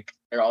too. Like,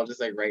 they're all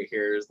just like right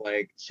here, is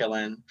like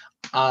chilling.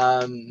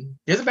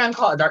 There's a band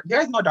called Dark. You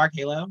guys know Dark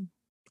Halo?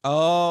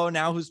 Oh,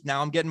 now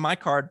I'm getting my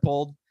card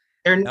pulled.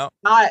 They're not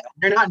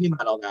new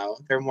metal though.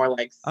 They're more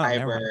like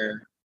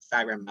cyber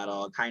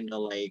metal, kind of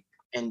like,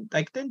 and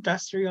like the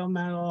industrial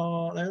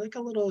metal. They're like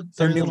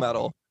they're new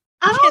metal.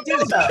 I can't do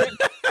that.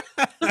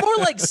 They're more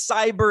like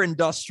cyber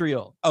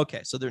industrial.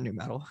 Okay, so they're new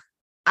metal.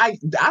 I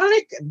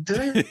don't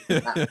think.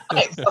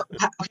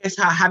 Okay,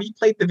 so have you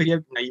played the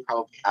video? No, you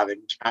probably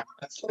haven't.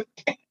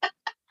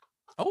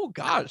 Oh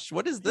gosh,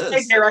 what is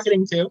this? Day of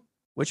Reckoning 2.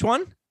 Which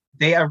one?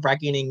 Day of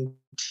Reckoning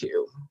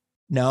 2.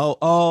 No.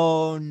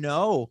 Oh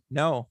no.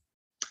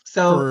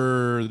 So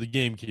for the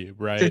GameCube,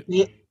 right?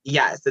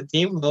 So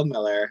Dave Will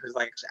Miller, who's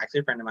like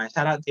actually a friend of mine.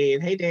 Shout out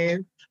Dave. Hey Dave.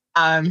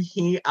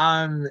 He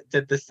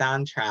did the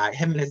soundtrack.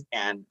 Him and his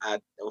band,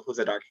 who's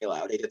a Dark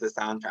Halo, they did the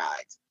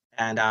soundtrack,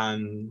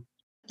 and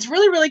it's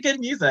really, really good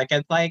music.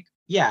 It's like,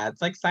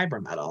 it's like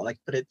cyber metal, like,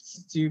 but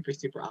it's super,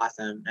 super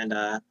awesome. And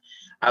I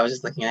was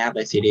just looking at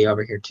the CD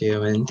over here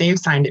too, and Dave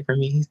signed it for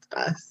me. He's the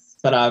best.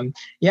 But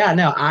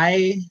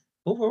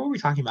what were we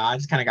talking about? I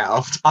just kind of got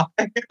off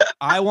topic.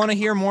 I want to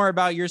hear more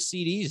about your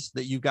CDs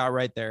that you got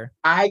right there.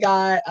 I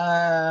got,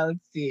 let's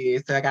see.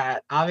 So I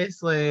got,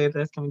 obviously,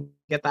 this. Can we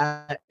get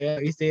that? Yeah,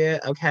 you see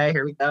it? Okay,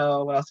 here we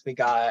go. What else we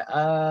got?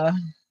 Oh,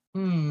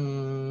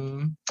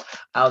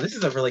 this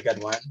is a really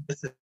good one.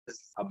 This is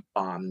a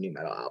bomb new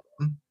metal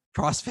album.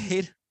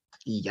 Crossfade?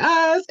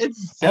 Yes,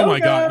 it's so oh my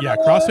good. God, yeah,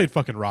 Crossfade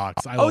fucking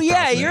rocks. I love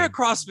Crossfade. You're a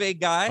Crossfade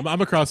guy.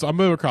 I'm a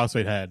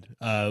Crossfade head.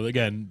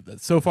 Again,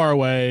 So Far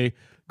Away,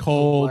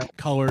 Cold,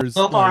 Colors.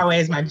 So Far Away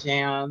is my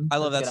jam. I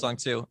love that song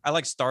too. I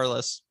like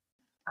Starless.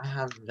 I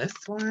have this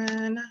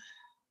one.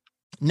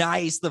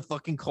 Nice, the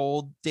fucking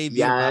Cold debut.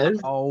 Yes.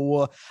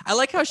 Oh, I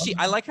like how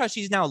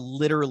she's now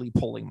literally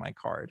pulling my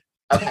card.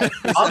 Okay.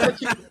 Also,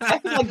 I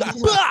feel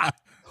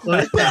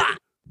like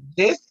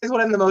this is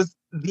one of the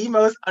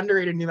most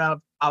underrated new metal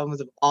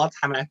albums of all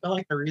time, and I feel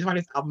like the reason why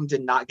this album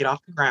did not get off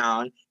the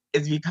ground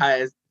is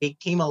because it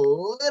came a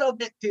little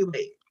bit too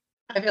late.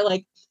 I feel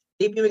like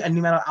debuting a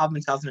new metal album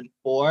in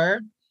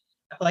 2004,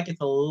 I feel like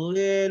it's a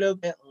little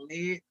bit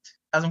late,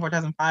 2004,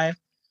 2005,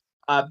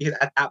 because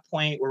at that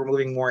point we're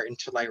moving more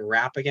into like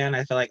rap again.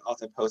 I feel like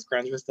also post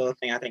grunge was still a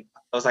thing. I think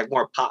it was like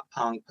more pop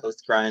punk,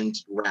 post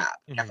grunge rap.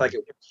 Mm-hmm. I feel like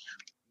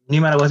new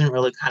metal wasn't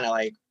really kind of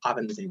like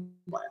popping the same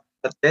way.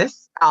 But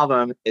this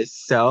album is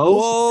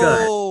so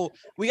good.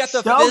 We got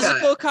the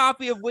physical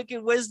copy of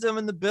Wicked Wisdom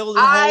in the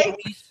building. I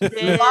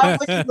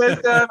love Wicked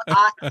Wisdom.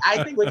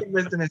 I think Wicked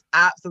Wisdom is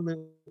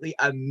absolutely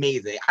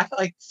amazing. I feel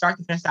like start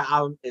to finish that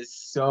album is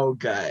so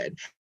good.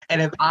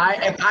 And if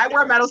I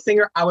were a metal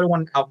singer, I would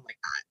want an album like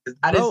that.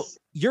 That Bro, is,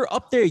 you're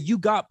up there. You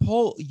got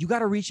Paul. You got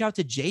to reach out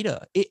to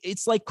Jada.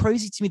 It's like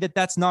crazy to me that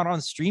that's not on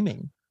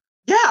streaming.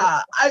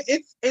 yeah,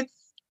 it's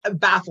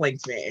baffling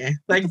to me.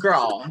 Like,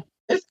 girl,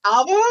 this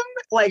album,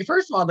 like,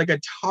 first of all, the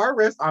guitar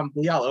riffs on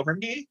Bleed All Over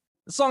Me,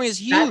 The song is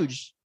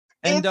huge.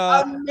 it's And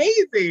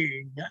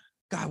amazing.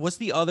 God, what's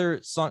the other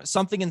song?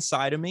 Something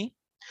Inside of Me.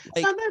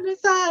 Like, Something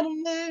inside of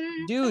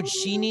me. dude,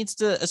 she needs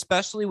to,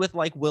 especially with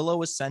like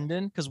Willow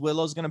ascending, because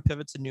Willow's gonna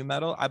pivot to new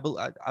metal. I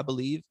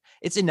believe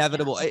it's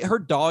inevitable. Her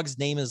dog's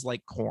name is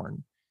like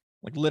Corn.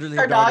 Like literally,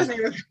 Her dog's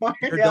name is Corn.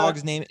 her Yeah.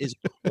 dog's name is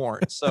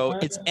Corn. So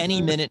it's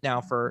any minute now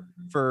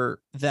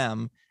for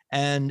them.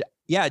 And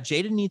yeah,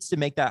 Jada needs to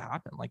make that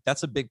happen. Like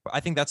that's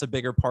I think that's a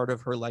bigger part of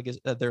her legacy,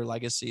 their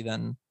legacy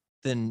than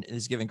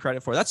is given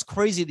credit for. That's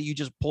crazy that you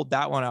just pulled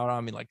that one out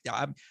on me. Like,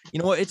 you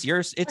know what? It's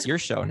your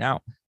show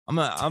now. I'm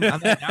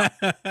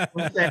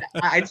Listen,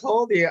 I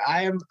told you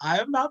I'm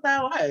not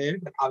that way.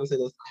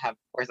 Obviously, of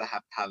course I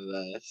have to have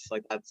this.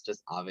 Like that's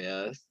just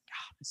obvious.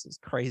 This is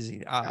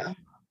crazy. Yeah.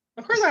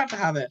 Of course I have to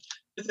have it.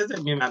 This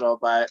isn't new metal,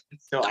 but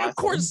it's still awesome. Of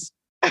course.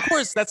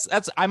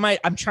 That's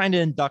I'm trying to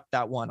induct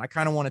that one. I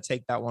kind of want to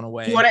take that one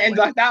away. You want to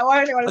induct that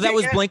one? That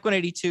was Blink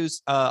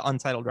 182's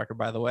untitled record,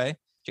 by the way.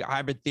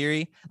 Hybrid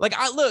Theory. Like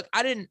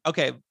I didn't.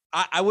 Okay.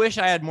 I wish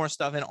I had more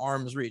stuff in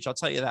arm's reach. I'll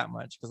tell you that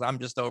much, because I'm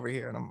just over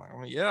here and I'm like,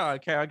 yeah,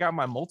 okay, I got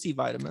my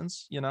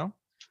multivitamins,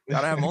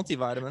 gotta have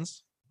multivitamins.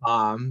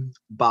 Bomb.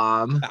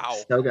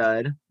 Ow. So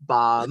good.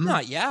 Bomb.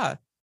 Slipknot, yeah.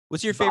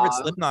 What's your favorite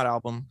Slipknot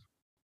album?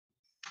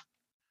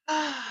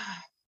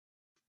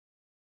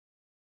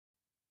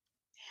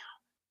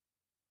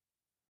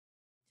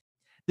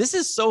 This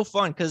is so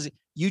fun because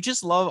you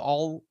just love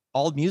all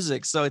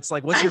music. So it's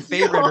like, what's your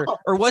favorite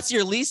or what's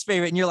your least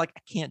favorite? And you're like,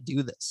 I can't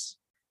do this.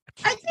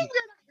 I think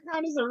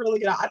Underground is a really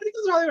good. I think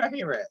this is probably my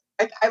favorite.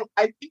 I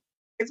think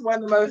it's one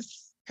of the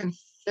most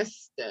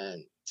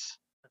consistent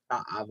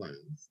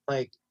albums.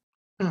 Like,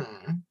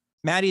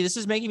 Maddie, this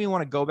is making me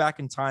want to go back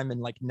in time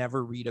and like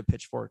never read a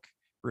Pitchfork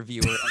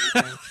review or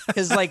anything,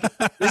 because like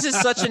this is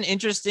such an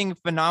interesting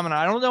phenomenon.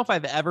 I don't know if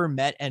I've ever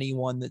met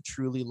anyone that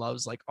truly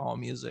loves like all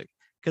music,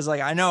 because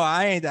like I know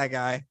I ain't that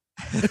guy.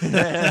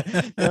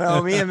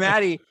 Me and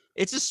Maddie,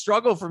 it's a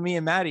struggle for me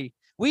and Maddie.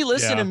 We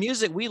listen to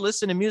music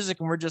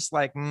and we're just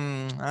like,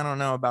 I don't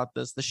know about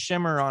this. The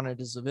shimmer on it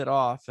is a bit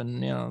off.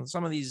 And,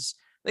 some of these,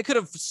 they could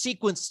have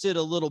sequenced it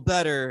a little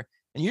better.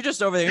 And you're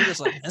just over there, you're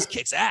just like, this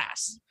kicks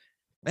ass.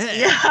 Man.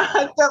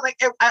 Yeah. So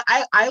like,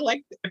 I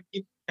like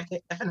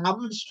if an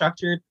album is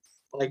structured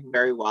like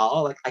very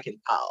well, like I can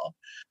tell,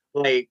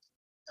 like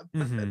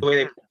the way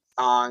they put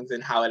songs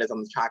and how it is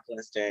on the track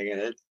listing. And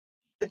it's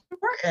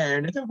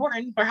important. It's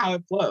important for how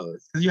it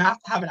flows, because you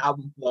have to have an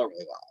album flow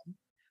really well.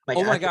 Like,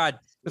 oh my God.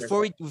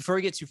 Before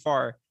we get too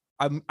far,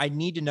 I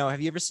need to know,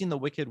 have you ever seen the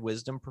Wicked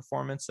Wisdom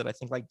performance at I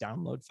think like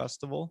Download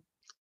Festival?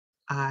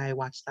 I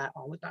watch that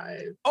all the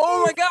time.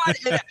 Oh my God.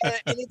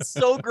 And it's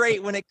so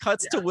great when it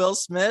cuts to Will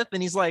Smith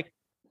and he's like,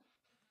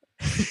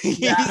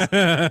 he's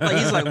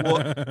like,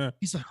 what?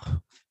 He's like,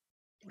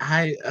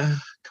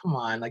 come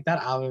on, like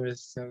that album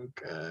is so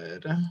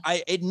good.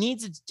 It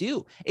needs its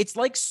due. It's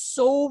like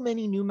so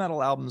many new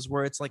metal albums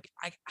where it's like,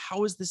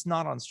 how is this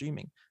not on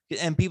streaming?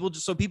 And people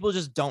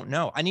just don't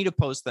know. I need to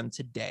post them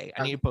today.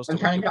 I'm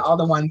trying to get all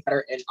the ones that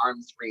are in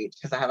arm's reach,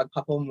 because I have a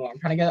couple more. I'm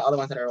trying to get all the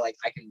ones that are like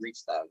I can reach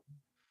them,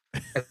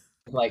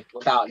 like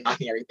without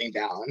knocking everything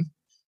down.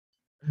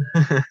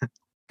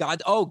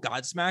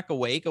 Godsmack,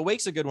 Awake.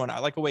 Awake's a good one. I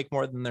like Awake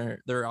more than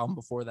their album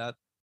before that.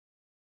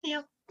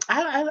 Yeah.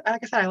 I like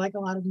I said, I like a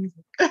lot of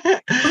music.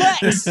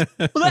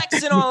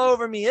 Flexing all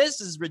over me.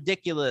 This is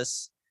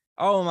ridiculous.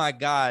 Oh my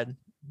God.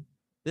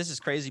 This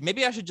is crazy.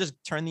 Maybe I should just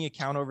turn the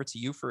account over to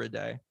you for a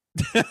day.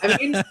 I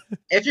mean,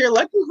 if you're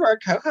looking for a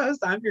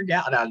co-host, I'm your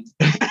gal.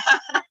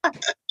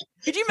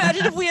 Could you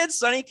imagine if we had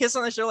Sonny Kiss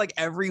on the show like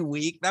every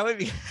week? That would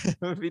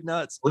be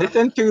nuts.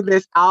 Listen to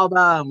this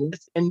album.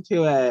 Listen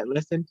to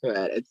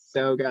it. It's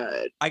so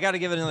good. I got to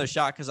give it another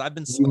shot, because I've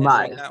been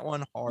slandering that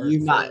one hard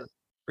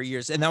for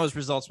years. And that was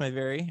Results May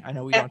Vary. I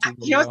know we don't do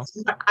video.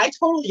 I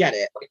totally get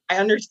it. Like, I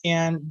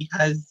understand,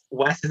 because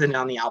Wes isn't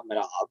on the album at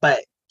all.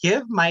 But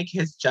give Mike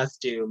his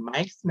just due.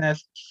 Mike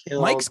Smith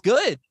killed. Mike's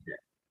good.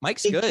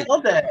 He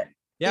killed it.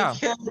 Yeah. He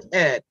killed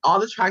it.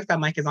 All the tracks that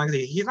Mike is on,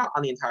 because he's not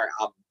on the entire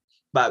album,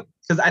 but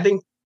because I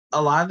think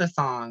a lot of the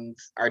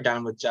songs are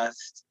done with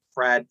just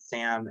Fred,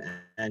 Sam,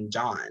 and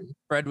John.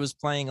 Fred was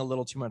playing a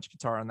little too much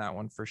guitar on that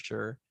one for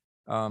sure.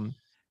 Playing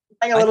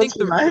a little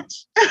too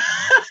much?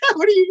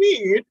 What do you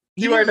mean?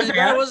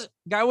 The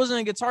guy wasn't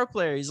a guitar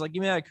player. He's like,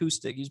 give me that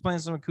acoustic. He's playing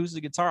some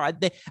acoustic guitar.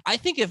 I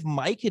think if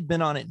Mike had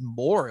been on it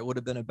more, it would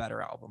have been a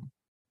better album.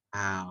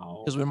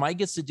 Wow. Because when Mike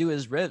gets to do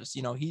his riffs,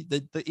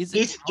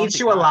 Eat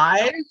You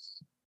Alive.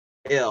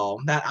 Ill.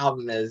 That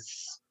album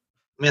is.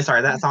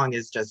 That song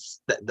is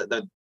just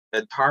the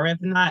guitar riff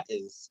in that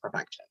is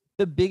perfection.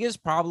 The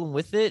biggest problem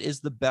with it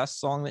is the best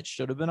song that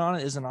should have been on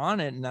it isn't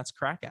on it, and that's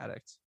Crack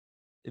Addict.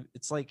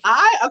 It's like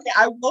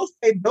I will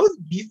say those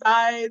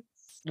B-sides,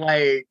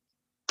 like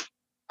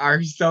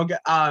are so good.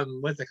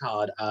 What's it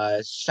called?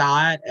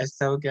 Shot is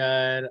so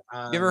good.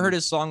 You ever heard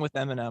his song with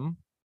Eminem?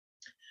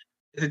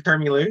 Is it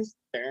Turn Me Loose?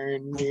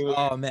 Turn Me Loose.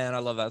 Oh man, I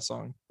love that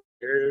song.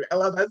 I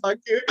love that song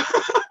too.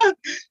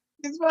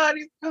 His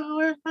body's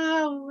going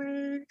my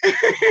way.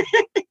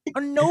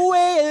 No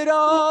way at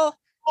all.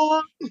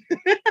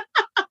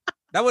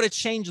 That would have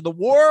changed the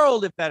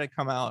world if that had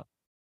come out.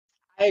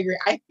 I agree.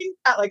 I think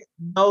that like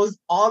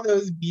all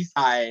those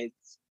B-sides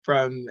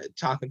from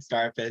Chocolate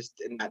Starfish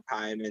in that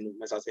time and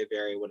Miss I'll Say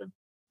Berry would have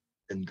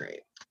been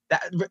great.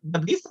 That the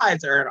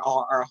B-sides are a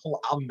whole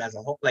album as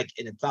a whole, like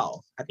in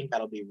itself. I think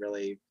that'll be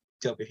really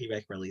dope if he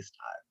like released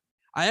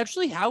that. I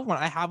actually have one.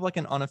 I have like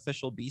an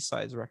unofficial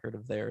B-sides record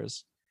of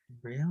theirs.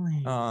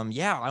 Really?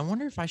 Yeah. I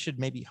wonder if I should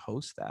maybe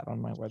host that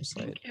on my I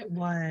website. think it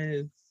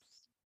was.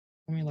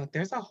 Let me look.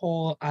 There's a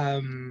whole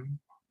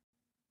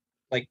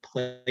like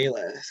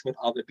playlist with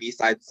all the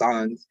B-side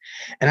songs,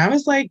 and I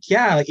was like,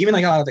 yeah, like even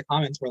like a lot of the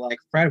comments were like,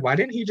 Fred, why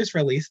didn't he just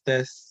release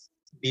this?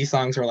 These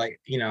songs were like,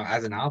 you know,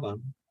 as an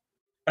album.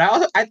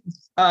 But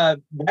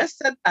Wes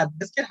said that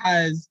Biscuit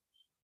has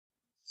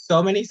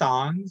so many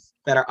songs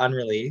that are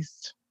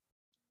unreleased,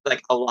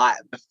 like a lot.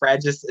 But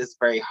Fred just is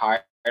very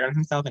hard on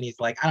himself, and he's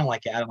like, I don't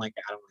like it.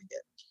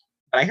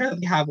 But I hear that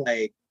they have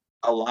like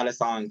a lot of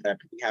songs that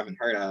we haven't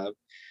heard of,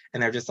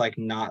 and they're just like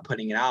not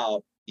putting it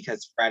out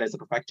because Fred is a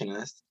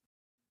perfectionist.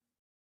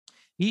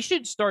 He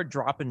should start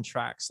dropping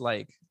tracks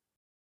like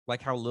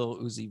how Lil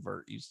Uzi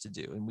Vert used to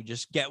do, and we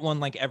just get one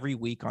like every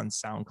week on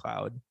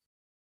SoundCloud.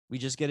 We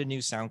just get a new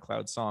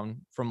SoundCloud song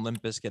from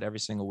Limp Bizkit every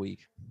single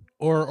week.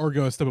 Or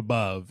go a step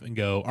above and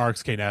go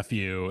RXK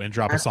Nephew and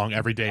drop a song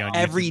every day on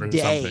every YouTube or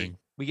day. something.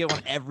 We get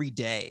one every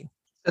day.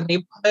 So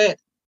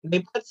they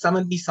put some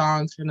of these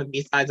songs from the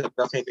B-sides of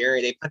Birthday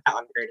Berry, they put that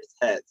on greatest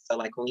hits. So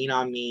like Lean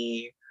on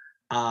Me,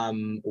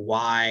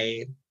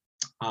 Why,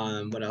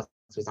 what else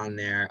was on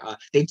there?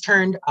 They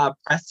turned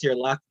Press Your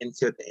Luck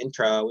into the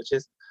intro, which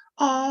is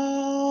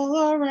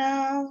all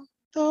around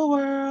the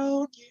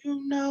world,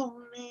 you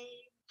know me.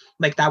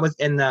 Like that was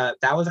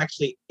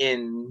actually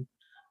in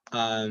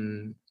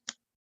the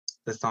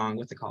song,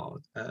 what's it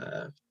called?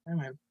 Where am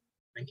I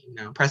ranking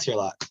now? Press Your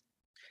Luck.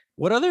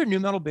 What other new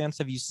metal bands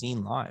have you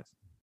seen live?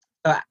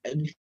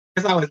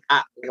 Because I was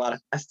at like, a lot of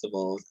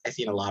festivals, I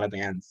seen a lot of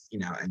bands, you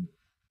know, and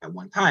at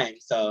one time.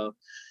 So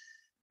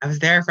I was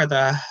there for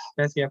the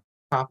Bessie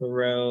Papa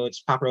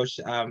Roach,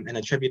 and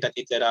a tribute that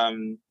they did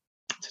to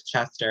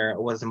Chester.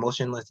 It was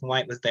Motionless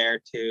White was there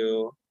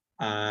too.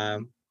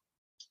 Beartooth,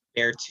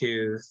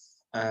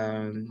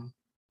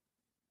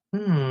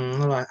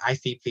 little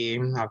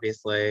ICP,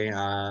 obviously.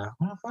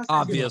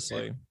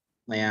 Obviously.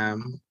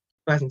 Lamb.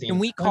 Can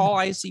we call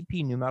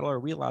ICP new metal? Are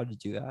we allowed to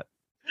do that?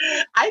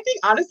 I think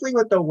honestly,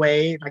 with the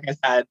way, like I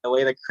said, the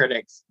way the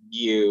critics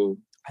view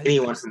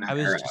anyone from that I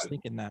was era, just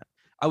thinking that.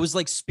 I was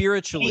like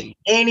spiritually.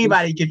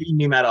 Anybody could be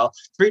new metal.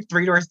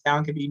 Three Doors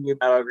Down could be new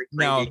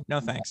metal. No,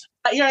 thanks.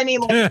 You know what I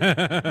mean? Like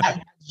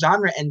that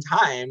genre and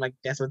time, like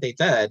that's what they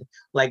did.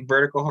 Like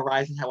Vertical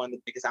Horizon had one of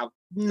the biggest albums.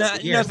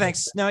 No,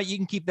 thanks. No, you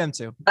can keep them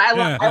too. But I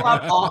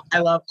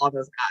love all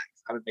those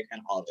acts. I'm a big fan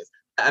of all of this.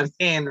 I'm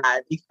saying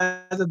that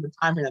because of the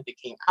time frame that they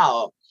came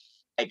out,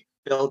 like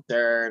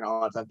Filter and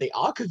all that stuff, they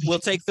all could be. We'll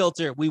take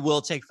Filter. We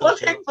will take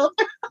Filter.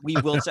 We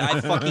will.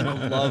 I fucking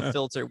love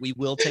Filter. We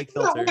will take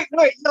Filter. No,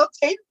 wait, you'll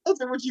take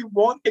Filter, but you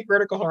won't take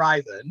Vertical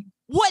Horizon.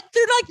 What?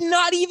 They're like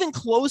not even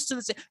close to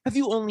the same. Have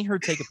you only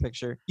heard Take a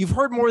Picture? You've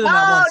heard more than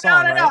that one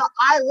song, right? No.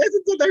 I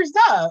listen to their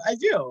stuff. I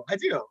do.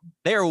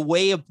 They are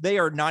way up. They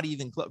are not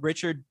even close.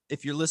 Richard,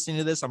 if you're listening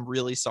to this, I'm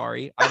really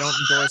sorry. I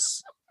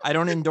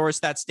don't endorse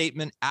that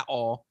statement at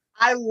all.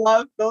 I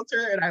love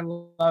Filter and I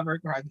love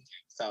Vertical Horizon too.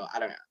 So I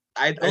don't know.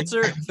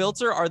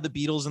 Filter are the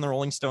Beatles and the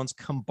Rolling Stones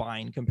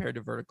combined compared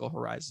to Vertical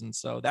Horizon.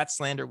 So that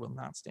slander will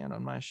not stand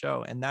on my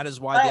show, and that is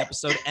why the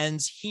episode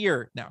ends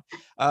here. Now,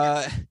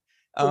 wow.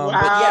 But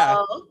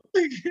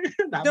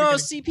yeah, no.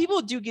 See,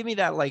 people do give me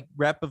that like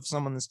rep of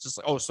someone that's just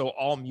like, oh, so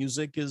all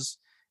music is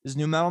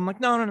new metal. I'm like,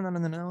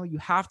 no. You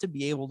have to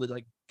be able to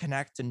like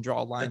connect and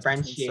draw lines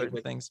between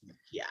certain things.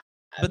 Yeah.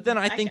 But then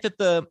I think that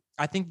the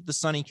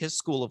Sonny Kiss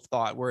school of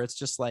thought, where it's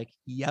just like,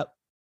 yep,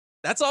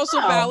 that's also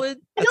valid.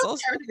 That's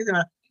also.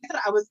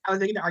 I was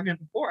making the argument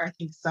before. I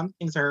think some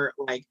things are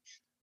like,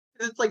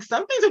 it's like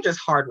some things are just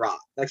hard rock.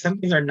 Like some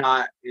things are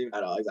not new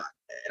metal, exactly.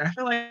 And I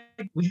feel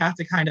like we have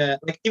to kind of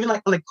like even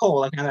like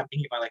Cole. Like now that I'm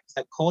thinking about like I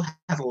said, Cole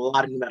has a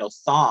lot of new metal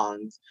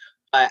songs,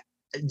 but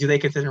do they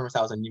consider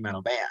themselves a new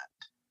metal band?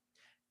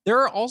 There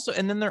are also,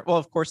 and then well,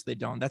 of course they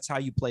don't. That's how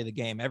you play the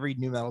game. Every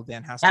new metal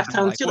band has to be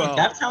like,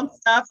 Deftones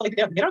stuff. Like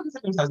they don't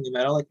consider themselves new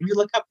metal. Like if you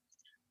look up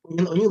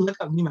when you look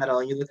up new metal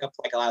and you look up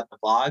like a lot of the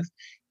blogs,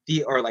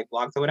 or like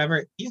blogs or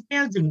whatever, these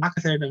bands do not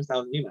consider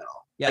themselves new metal.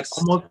 Yes.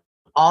 Like almost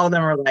all of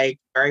them are like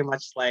very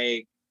much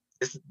like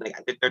this is like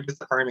they're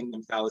just affirming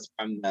themselves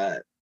from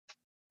the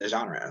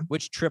genre.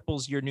 Which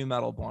triples your new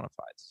metal bona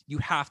fides. You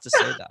have to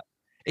say that.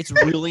 It's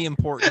really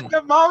important.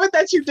 The moment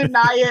that you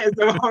deny it is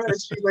the moment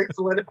that you like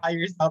solidify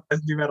yourself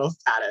as new metal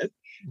status.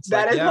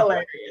 That is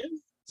hilarious.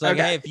 It's like,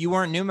 hey, if you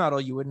weren't new metal,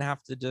 you wouldn't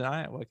have to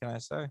deny it. What can I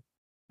say?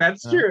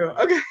 That's true.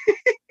 Okay.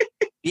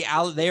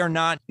 They are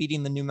not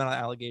beating the new metal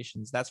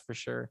allegations. That's for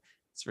sure.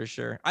 It's for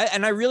sure.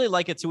 I really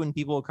like it too when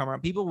people will come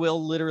around. People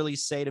will literally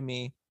say to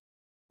me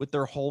with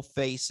their whole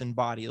face and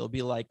body, they'll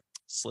be like,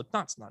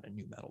 Slipknot's not a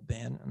new metal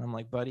band. And I'm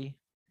like, buddy,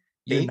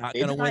 you're not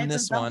going to win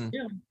this one.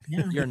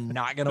 Yeah. You're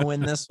not going to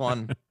win this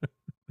one.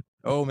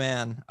 Oh,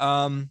 man.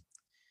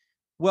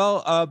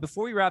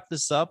 Before we wrap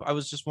this up, I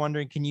was just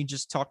wondering, can you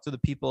just talk to the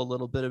people a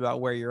little bit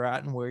about where you're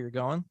at and where you're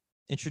going?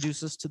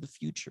 Introduce us to the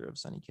future of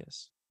Sonny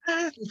Kiss.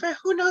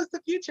 Who knows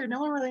the future? No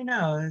one really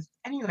knows.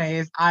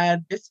 Anyways,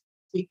 this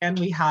weekend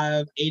we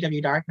have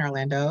AW Dark in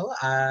Orlando.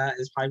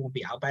 This probably won't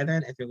be out by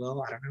then. If it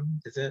will, I don't know.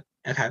 Is it?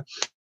 Okay.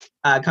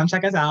 Come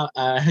check us out.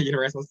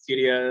 Universal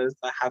Studios.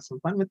 Have some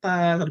fun with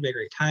us. It'll be a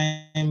great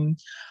time.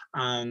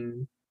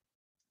 And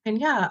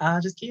yeah,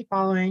 just keep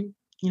following,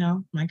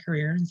 my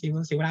career and see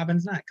what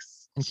happens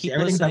next. And keep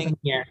Everything's listening. up in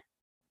here.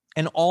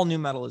 And all new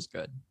metal is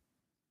good.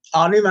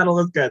 All new metal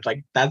is good.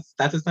 Like that's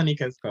a Sonny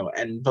Kiss quote.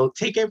 And they'll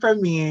take it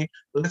from me.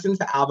 Listen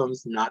to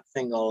albums, not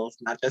singles,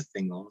 not just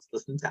singles.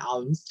 Listen to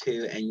albums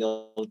too, and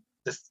you'll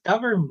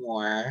discover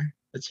more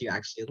that you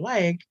actually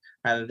like,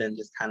 rather than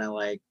just kind of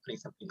like putting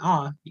something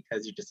off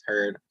because you just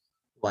heard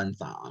one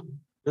song.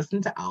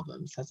 Listen to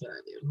albums. That's what I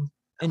do.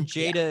 And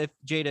Jada,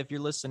 if you're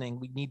listening,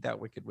 we need that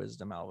Wicked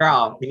Wisdom album.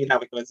 Girl, we need that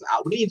Wicked Wisdom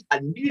album. We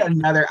need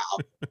another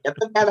album. Get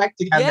the band back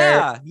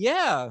together.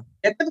 Yeah.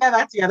 Get the band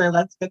back together.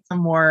 Let's get some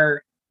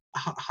more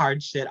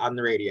hard shit on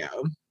the radio.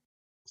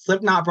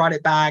 Slipknot brought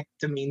it back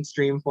to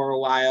mainstream for a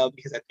while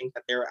because I think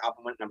that their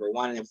album went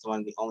 #1 and it was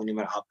one of the only new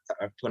metal albums that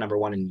went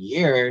 #1 in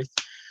years.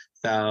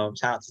 So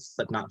shout out to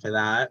Slipknot for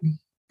that.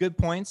 Good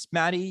points.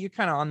 Maddie, you're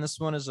kind of on this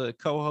one as a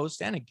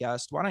co-host and a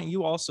guest. Why don't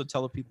you also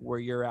tell the people where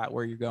you're at,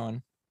 where you're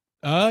going?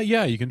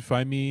 Yeah, you can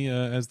find me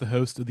as the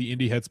host of the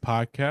Indie Heads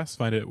podcast.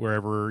 Find it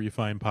wherever you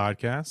find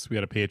podcasts. We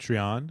got a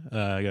Patreon,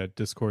 I got a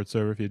Discord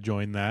server if you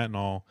join that, and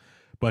a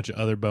bunch of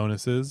other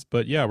bonuses.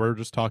 But yeah, we're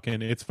just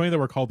talking. It's funny that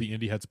we're called the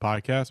Indie Heads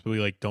podcast, but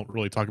we don't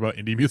really talk about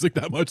indie music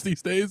that much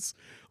these days.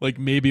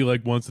 Maybe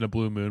once in a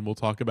blue moon we'll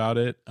talk about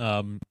it.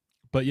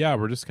 But yeah,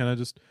 we're just kind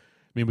of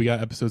we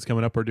got episodes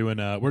coming up. We're doing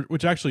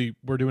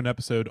we're doing an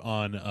episode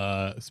on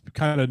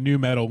kind of new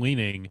metal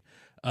leaning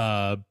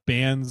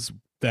bands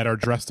that are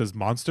dressed as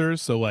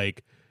monsters. So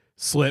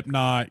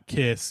Slipknot,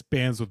 Kiss,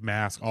 bands with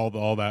masks, all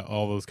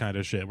those kind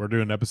of shit. We're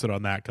doing an episode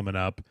on that coming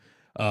up.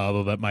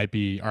 Although that might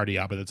be already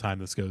out by the time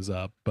this goes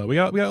up. But we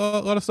got a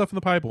lot of stuff in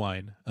the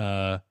pipeline.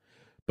 But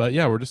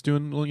yeah, we're just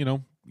doing,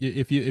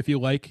 if you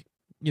like,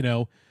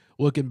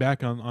 looking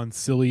back on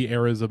silly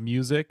eras of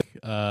music,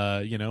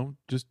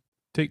 just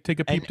take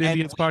a peep to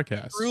Indian's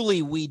podcast.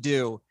 Truly, we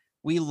do.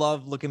 We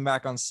love looking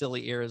back on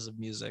silly eras of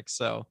music.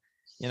 So,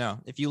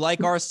 if you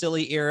like our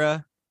silly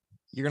era,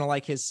 you're going to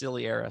like his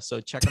silly era. So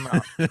check him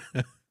out.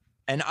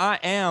 And I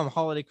am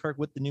Holiday Kirk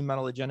with the New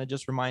Metal Agenda,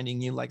 just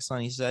reminding you, like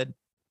Sonny said,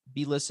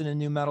 be listening to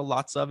new metal,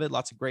 lots of it,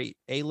 lots of great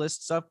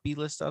A-list stuff,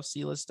 B-list stuff,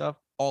 C-list stuff,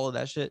 all of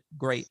that shit.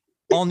 Great.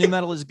 All new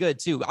metal is good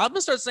too. I'm going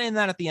to start saying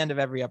that at the end of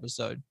every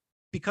episode.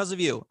 Because of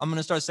you, I'm going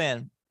to start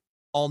saying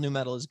all new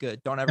metal is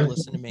good. Don't ever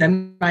listen to me.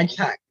 Send my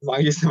check. Why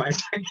you send my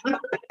check?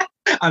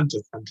 I'm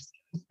just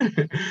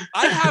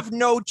I have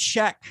no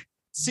check.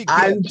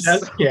 I'm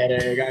just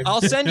kidding.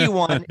 I'll send you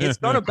one. It's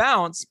going to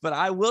bounce, but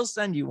I will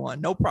send you one.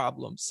 No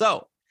problem.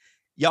 So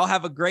y'all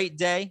have a great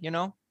day.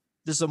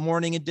 This is a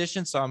morning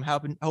edition, so I'm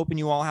hoping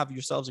you all have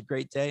yourselves a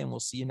great day, and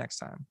we'll see you next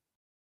time.